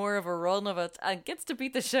getting more of a run of it, and gets to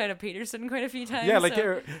beat the shit out of Peterson quite a few times. Yeah,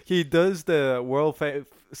 like, he does the world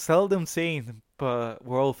seldom seen, but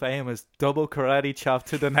world famous double karate chop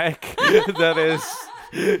to the neck. That is...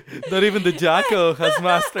 Not even the Jacko has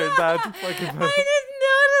mastered that fucking... I didn't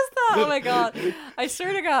notice that. Oh my god! I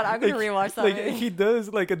swear to God, I'm gonna rewatch that. Like movie. He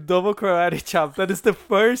does like a double karate chop. That is the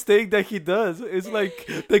first thing that he does. It's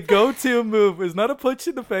like the go-to move. It's not a punch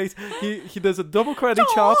in the face. He does a double karate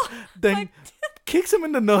chop, then kicks him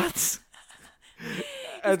in the nuts.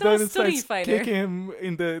 And then it starts kicking him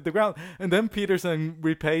in the ground. And then Peterson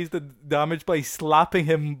repays the damage by slapping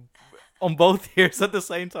him on both ears at the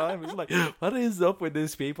same time. It's like, what is up with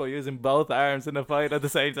these people using both arms in a fight at the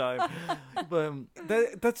same time?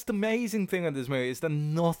 But that's the amazing thing on this movie, is that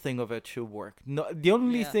nothing of it should work. No, the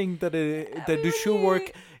only thing that it should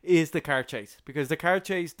work is the car chase, because the car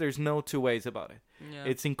chase, there's no two ways about it. Yeah.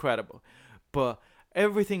 It's incredible, but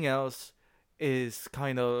everything else is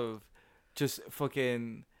kind of just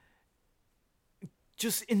fucking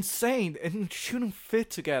just insane and shouldn't fit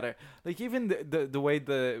together. Like, even the way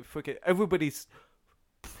the fucking everybody's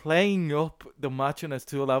playing up the macho-ness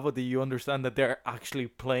to a level that you understand that they're actually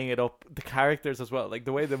playing it up, the characters as well. Like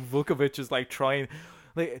the way that Vukovic is like trying,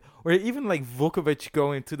 like, or even like Vukovic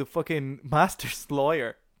going to the fucking master's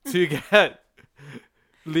lawyer to get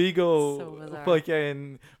legal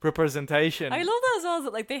fucking representation. I love that as well,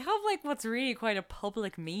 that like they have like what's really quite a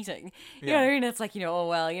public meeting. You know what I mean? It's like, oh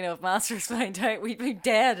well, if Masters find out, we'd be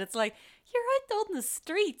dead. It's like, you're out on the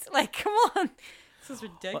streets. Like, come on. This is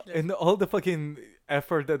ridiculous. And all the fucking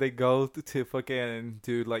effort that they go to fucking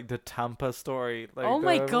do like the Tampa story. Like, oh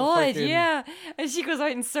my god, yeah. And she goes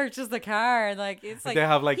out and searches the car. Like, it's like, they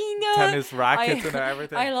have like tennis rackets and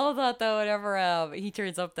everything. I love that though. Whenever he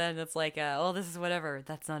turns up, then it's like, oh, this is whatever.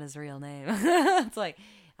 That's not his real name. It's like,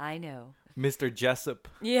 I know, Mr. Jessup.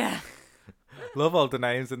 Yeah. Love all the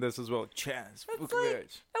names in this as well. Chance,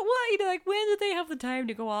 Vukovic. What, like, when did they have the time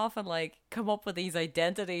to go off and like come up with these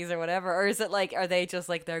identities or whatever? Or is it like, are they just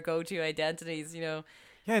like their go-to identities? Yeah,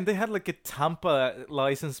 and they had like a Tampa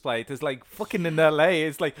license plate. It's like fucking in LA.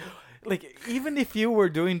 It's like even if you were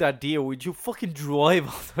doing that deal, would you fucking drive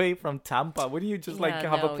all the way from Tampa? Wouldn't you just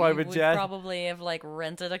have a private jet? Probably have like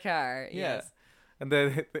rented a car. Yeah. Yes. And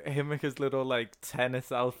then him in his little like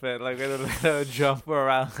tennis outfit, like with a little jumper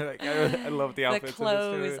around. Like, I love the outfits. The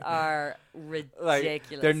clothes are ridiculous.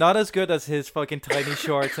 Like, they're not as good as his fucking tiny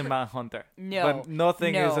shorts in Manhunter. No, but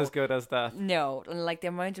nothing is as good as that. No, and like the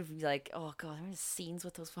amount of like, oh god, how many scenes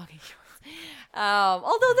with those fucking shorts.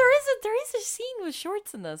 Although there is a scene with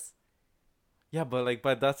shorts in this. Yeah, but like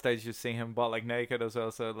by that stage you see him butt like naked as well,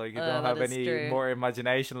 so like you don't have any more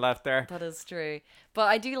imagination left there. That is true. But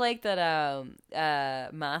I do like that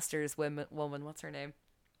Masters woman, what's her name?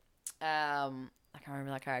 I can't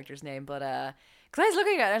remember that character's name, but because I was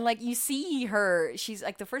looking at it and like you see her, she's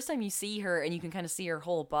like the first time you see her and you can kind of see her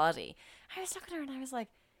whole body. I was looking at her and I was like,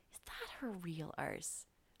 is that her real arse?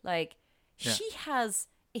 Like, she has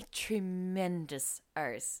a tremendous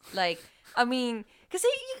arse. Like, I mean, because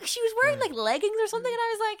she was wearing like leggings or something, and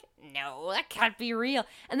I was like, no, that can't be real.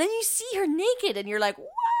 And then you see her naked, and you're like, what?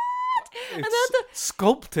 It's and then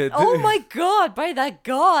sculpted. Oh my god, by that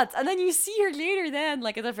god! And then you see her later, then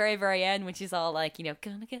like at the very, very end, when she's all like,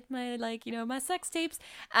 gonna get my my sex tapes,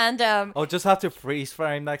 and I'll just have to freeze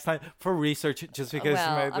frame next time for research, just because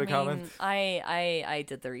you made the comment. I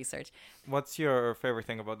did the research. What's your favorite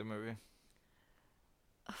thing about the movie?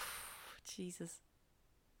 Jesus.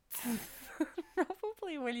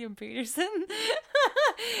 Probably William Peterson.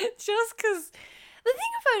 Just because the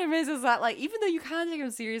thing about him is that like, even though you can't take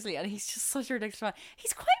him seriously and he's just such a ridiculous man,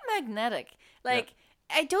 he's quite magnetic. Like,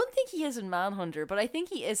 I don't think he is in Manhunter, but I think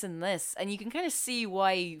he is in this, and you can kind of see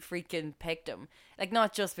why you freaking picked him. Like,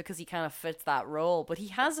 not just because he kind of fits that role, but he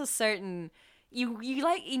has a certain you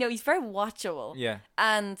like, he's very watchable. Yeah.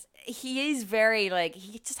 And he is very like,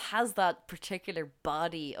 he just has that particular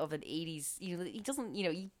body of an 80s, he doesn't,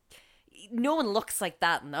 no one looks like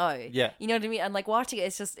that now. Yeah. You know what I mean? And like watching it,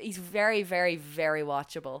 it's just, he's very, very, very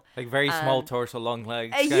watchable. Like very small torso, long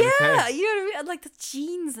legs. Yeah, you know what I mean? And like the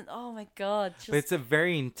jeans and oh my god. But it's a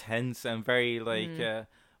very intense and very like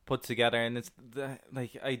put together, and it's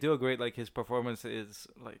like, I do agree, like his performance is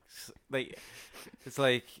like it's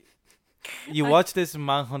like, you watch this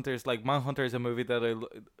Manhunter's, like Manhunter is a movie that I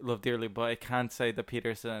love dearly, but I can't say that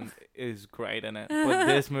Peterson is great in it. But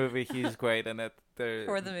this movie, he's great in it.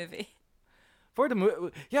 For the movie. For the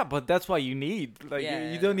movie, yeah, but that's why you need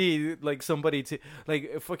you don't need like somebody to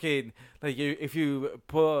like fucking like if you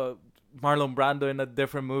put Marlon Brando in a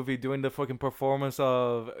different movie doing the fucking performance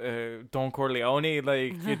of Don Corleone,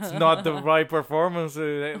 like it's not the right performance.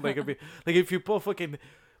 Like if you put fucking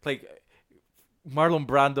like Marlon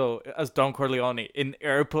Brando as Don Corleone in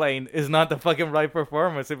Airplane is not the fucking right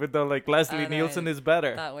performance, even though like Leslie Nielsen is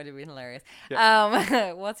better. That would have been hilarious.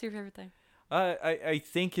 Yeah. What's your favorite thing? I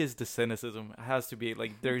think is the cynicism. It has to be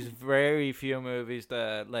like, there's very few movies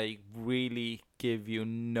that like really give you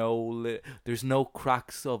there's no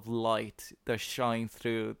cracks of light that shine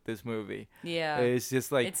through this movie. Yeah, it's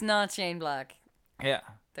just like, it's not Shane Black. Yeah,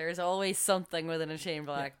 there's always something within a Shane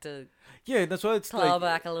Black to that's why it's claw like,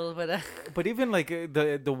 back a little bit of. But even like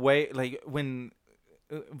the way like when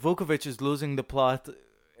Vukovic is losing the plot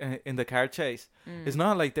in the car chase. It's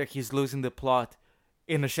not like that he's losing the plot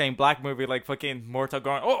in a Shane Black movie, like fucking Mortal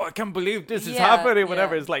going, oh, I can't believe this is happening,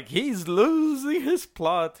 whatever. It's like he's losing his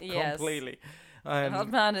plot completely.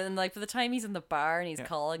 Man, and like for the time he's in the bar and he's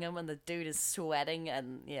calling him and the dude is sweating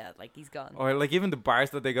and like he's gone. Or like even the bars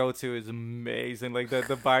that they go to is amazing. Like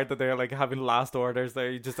the bar that they're like having last orders there,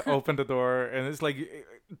 you just open the door and it's like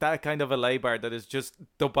that kind of a LA bar that is just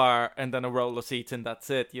the bar and then a roll of seats and that's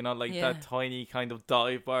it. You know, like that tiny kind of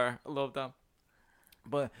dive bar. I love that.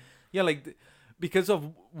 But yeah, like because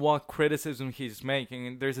of what criticism he's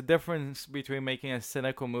making, there's a difference between making a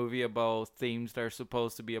cynical movie about themes that are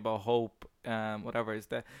supposed to be about hope, whatever. Is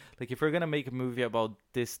that like if you're gonna make a movie about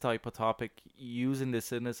this type of topic, using the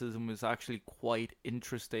cynicism is actually quite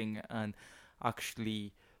interesting and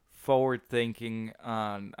actually forward thinking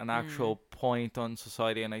and an actual point on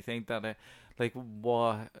society. And I think that like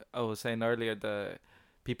what I was saying earlier, the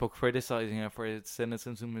people criticizing it for its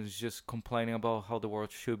cynicism is just complaining about how the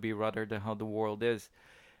world should be rather than how the world is.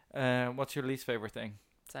 What's your least favorite thing?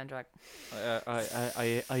 Soundtrack.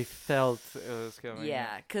 I felt it was coming.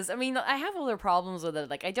 Yeah, because I mean I have other problems with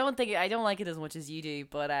it. Like I don't like it as much as you do,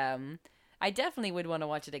 but I definitely would want to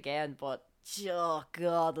watch it again. But oh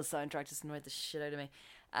god, the soundtrack just annoyed the shit out of me.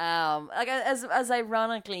 Like as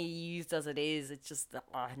ironically used as it is, it's just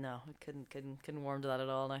no, I couldn't warm to that at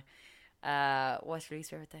all now. What's your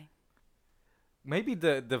least favorite thing? Maybe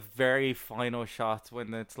the very final shot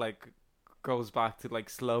when it's like goes back to like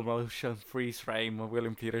slow motion freeze frame of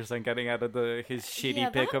William Peterson getting out of his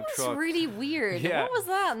shitty pickup truck. That was really weird. Yeah. What was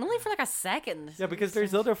that? And only for like a second. Yeah, because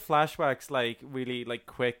there's other flashbacks, like really like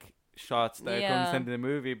quick shots that comes into the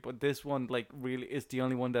movie, but this one like really is the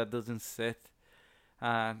only one that doesn't sit.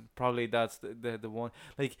 And probably that's the one.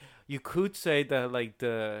 Like you could say that like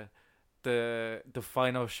the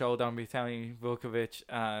final showdown between Vukovic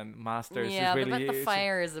and Masters is really... the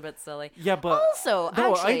fire is a bit silly. Yeah, but... Also,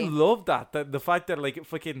 no, actually... I love that the fact that, like,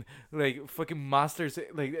 fucking Masters...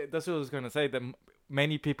 Like, that's what I was going to say, that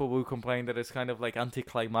many people will complain that it's kind of, like,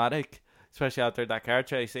 anticlimactic, especially after that car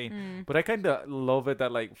chase scene. But I kind of love it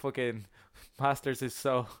that, like, fucking Masters is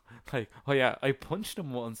so, like, oh yeah, I punched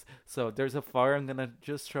him once, so there's a fire, I'm going to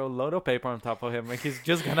just throw a load of paper on top of him, like, he's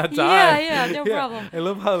just going to die. No problem. I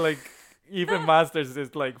love how, like... Even Masters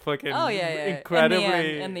is like fucking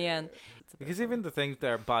incredibly in the end. Because even the things that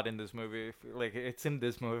are bad in this movie, like it's in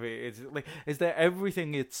this movie, it's like is that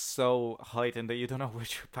everything it's so heightened that you don't know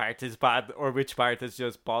which part is bad or which part is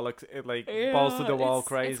just bollocks, balls to the wall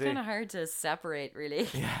crazy. It's kind of hard to separate, really.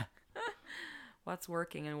 Yeah. What's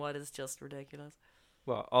working and what is just ridiculous.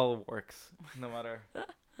 Well, all works, no matter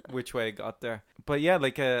which way it got there. But yeah,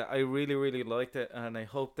 like I really, really liked it, and I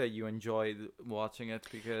hope that you enjoyed watching it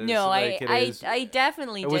because I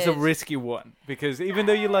definitely did. It was a risky one because even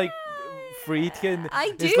though you like Friedkin,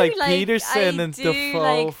 it's like Peterson and Dafoe.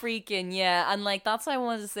 I like Friedkin, yeah, and like that's why I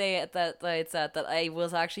wanted to say that I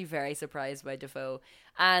was actually very surprised by Dafoe.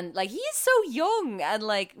 And like he is so young and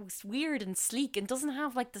like weird and sleek and doesn't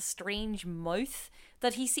have like the strange mouth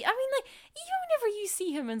that he see. I mean, like even whenever you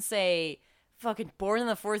see him and say fucking Born on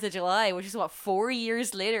the 4th of July, which is 4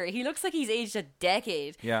 years later, he looks like he's aged a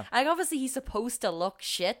decade. Yeah. Like obviously he's supposed to look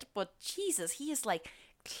shit, but Jesus, he is like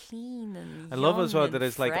clean and I love as well that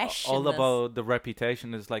it's like all this. about the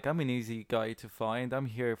reputation. It's like I'm an easy guy to find. I'm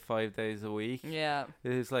here 5 days a week. Yeah.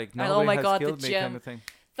 It's like nobody has killed the me gym. kind of thing.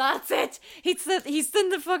 That's it. He's in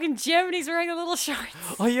the fucking gym and he's wearing the little shorts.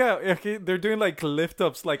 Oh yeah, okay. They're doing like lift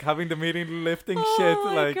ups, like having the meeting lifting shit.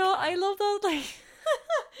 Oh my god, I love that. Like,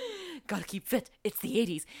 gotta keep fit. It's the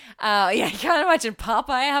 80s. Yeah, I can't imagine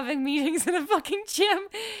Popeye having meetings in a fucking gym.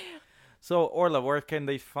 So Orla, where can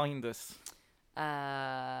they find us?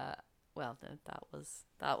 Well,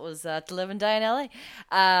 that was To Live and Die in LA.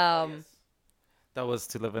 Yes. That was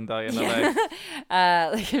To Live and Die in LA.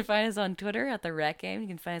 You can find us on Twitter at The Rec Game. You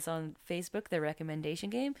can find us on Facebook, The Recommendation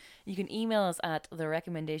Game. You can email us at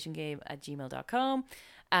therecommendationgame@gmail.com.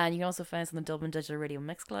 And you can also find us on the Dublin Digital Radio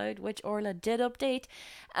Mixcloud, which Orla did update.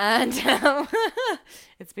 And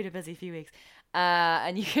it's been a busy few weeks.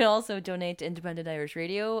 And you can also donate to Independent Irish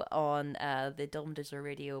Radio on the Dublin Digital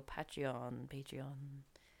Radio Patreon.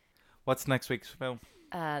 What's next week's film?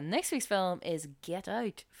 Next week's film is Get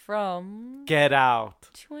Out from... Get Out.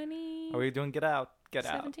 20... Are we doing Get Out?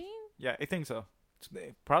 17? Yeah, I think so. It's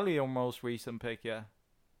probably your most recent pick, yeah.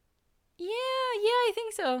 Yeah, I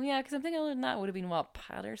think so. Yeah, because I'm thinking other than that would have been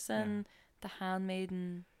Patterson, The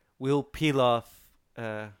Handmaiden. We'll peel off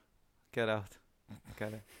Get Out.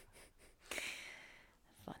 Got it.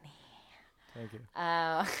 Funny. Thank you.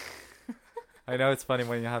 I know it's funny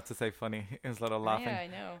when you have to say funny instead of laughing. Yeah, I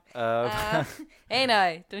know. Hey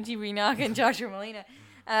now, don't you be knocking Joshua Molina.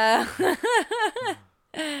 Uh,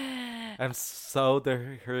 I'm so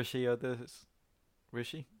the Hershey of this.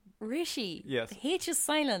 Rishi? Rishi. Yes. The H is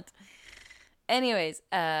silent. Anyways,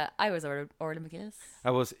 I was Orla McGinnis.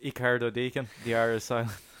 I was Icardo Deacon. The R is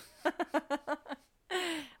silent.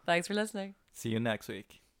 Thanks for listening. See you next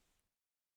week.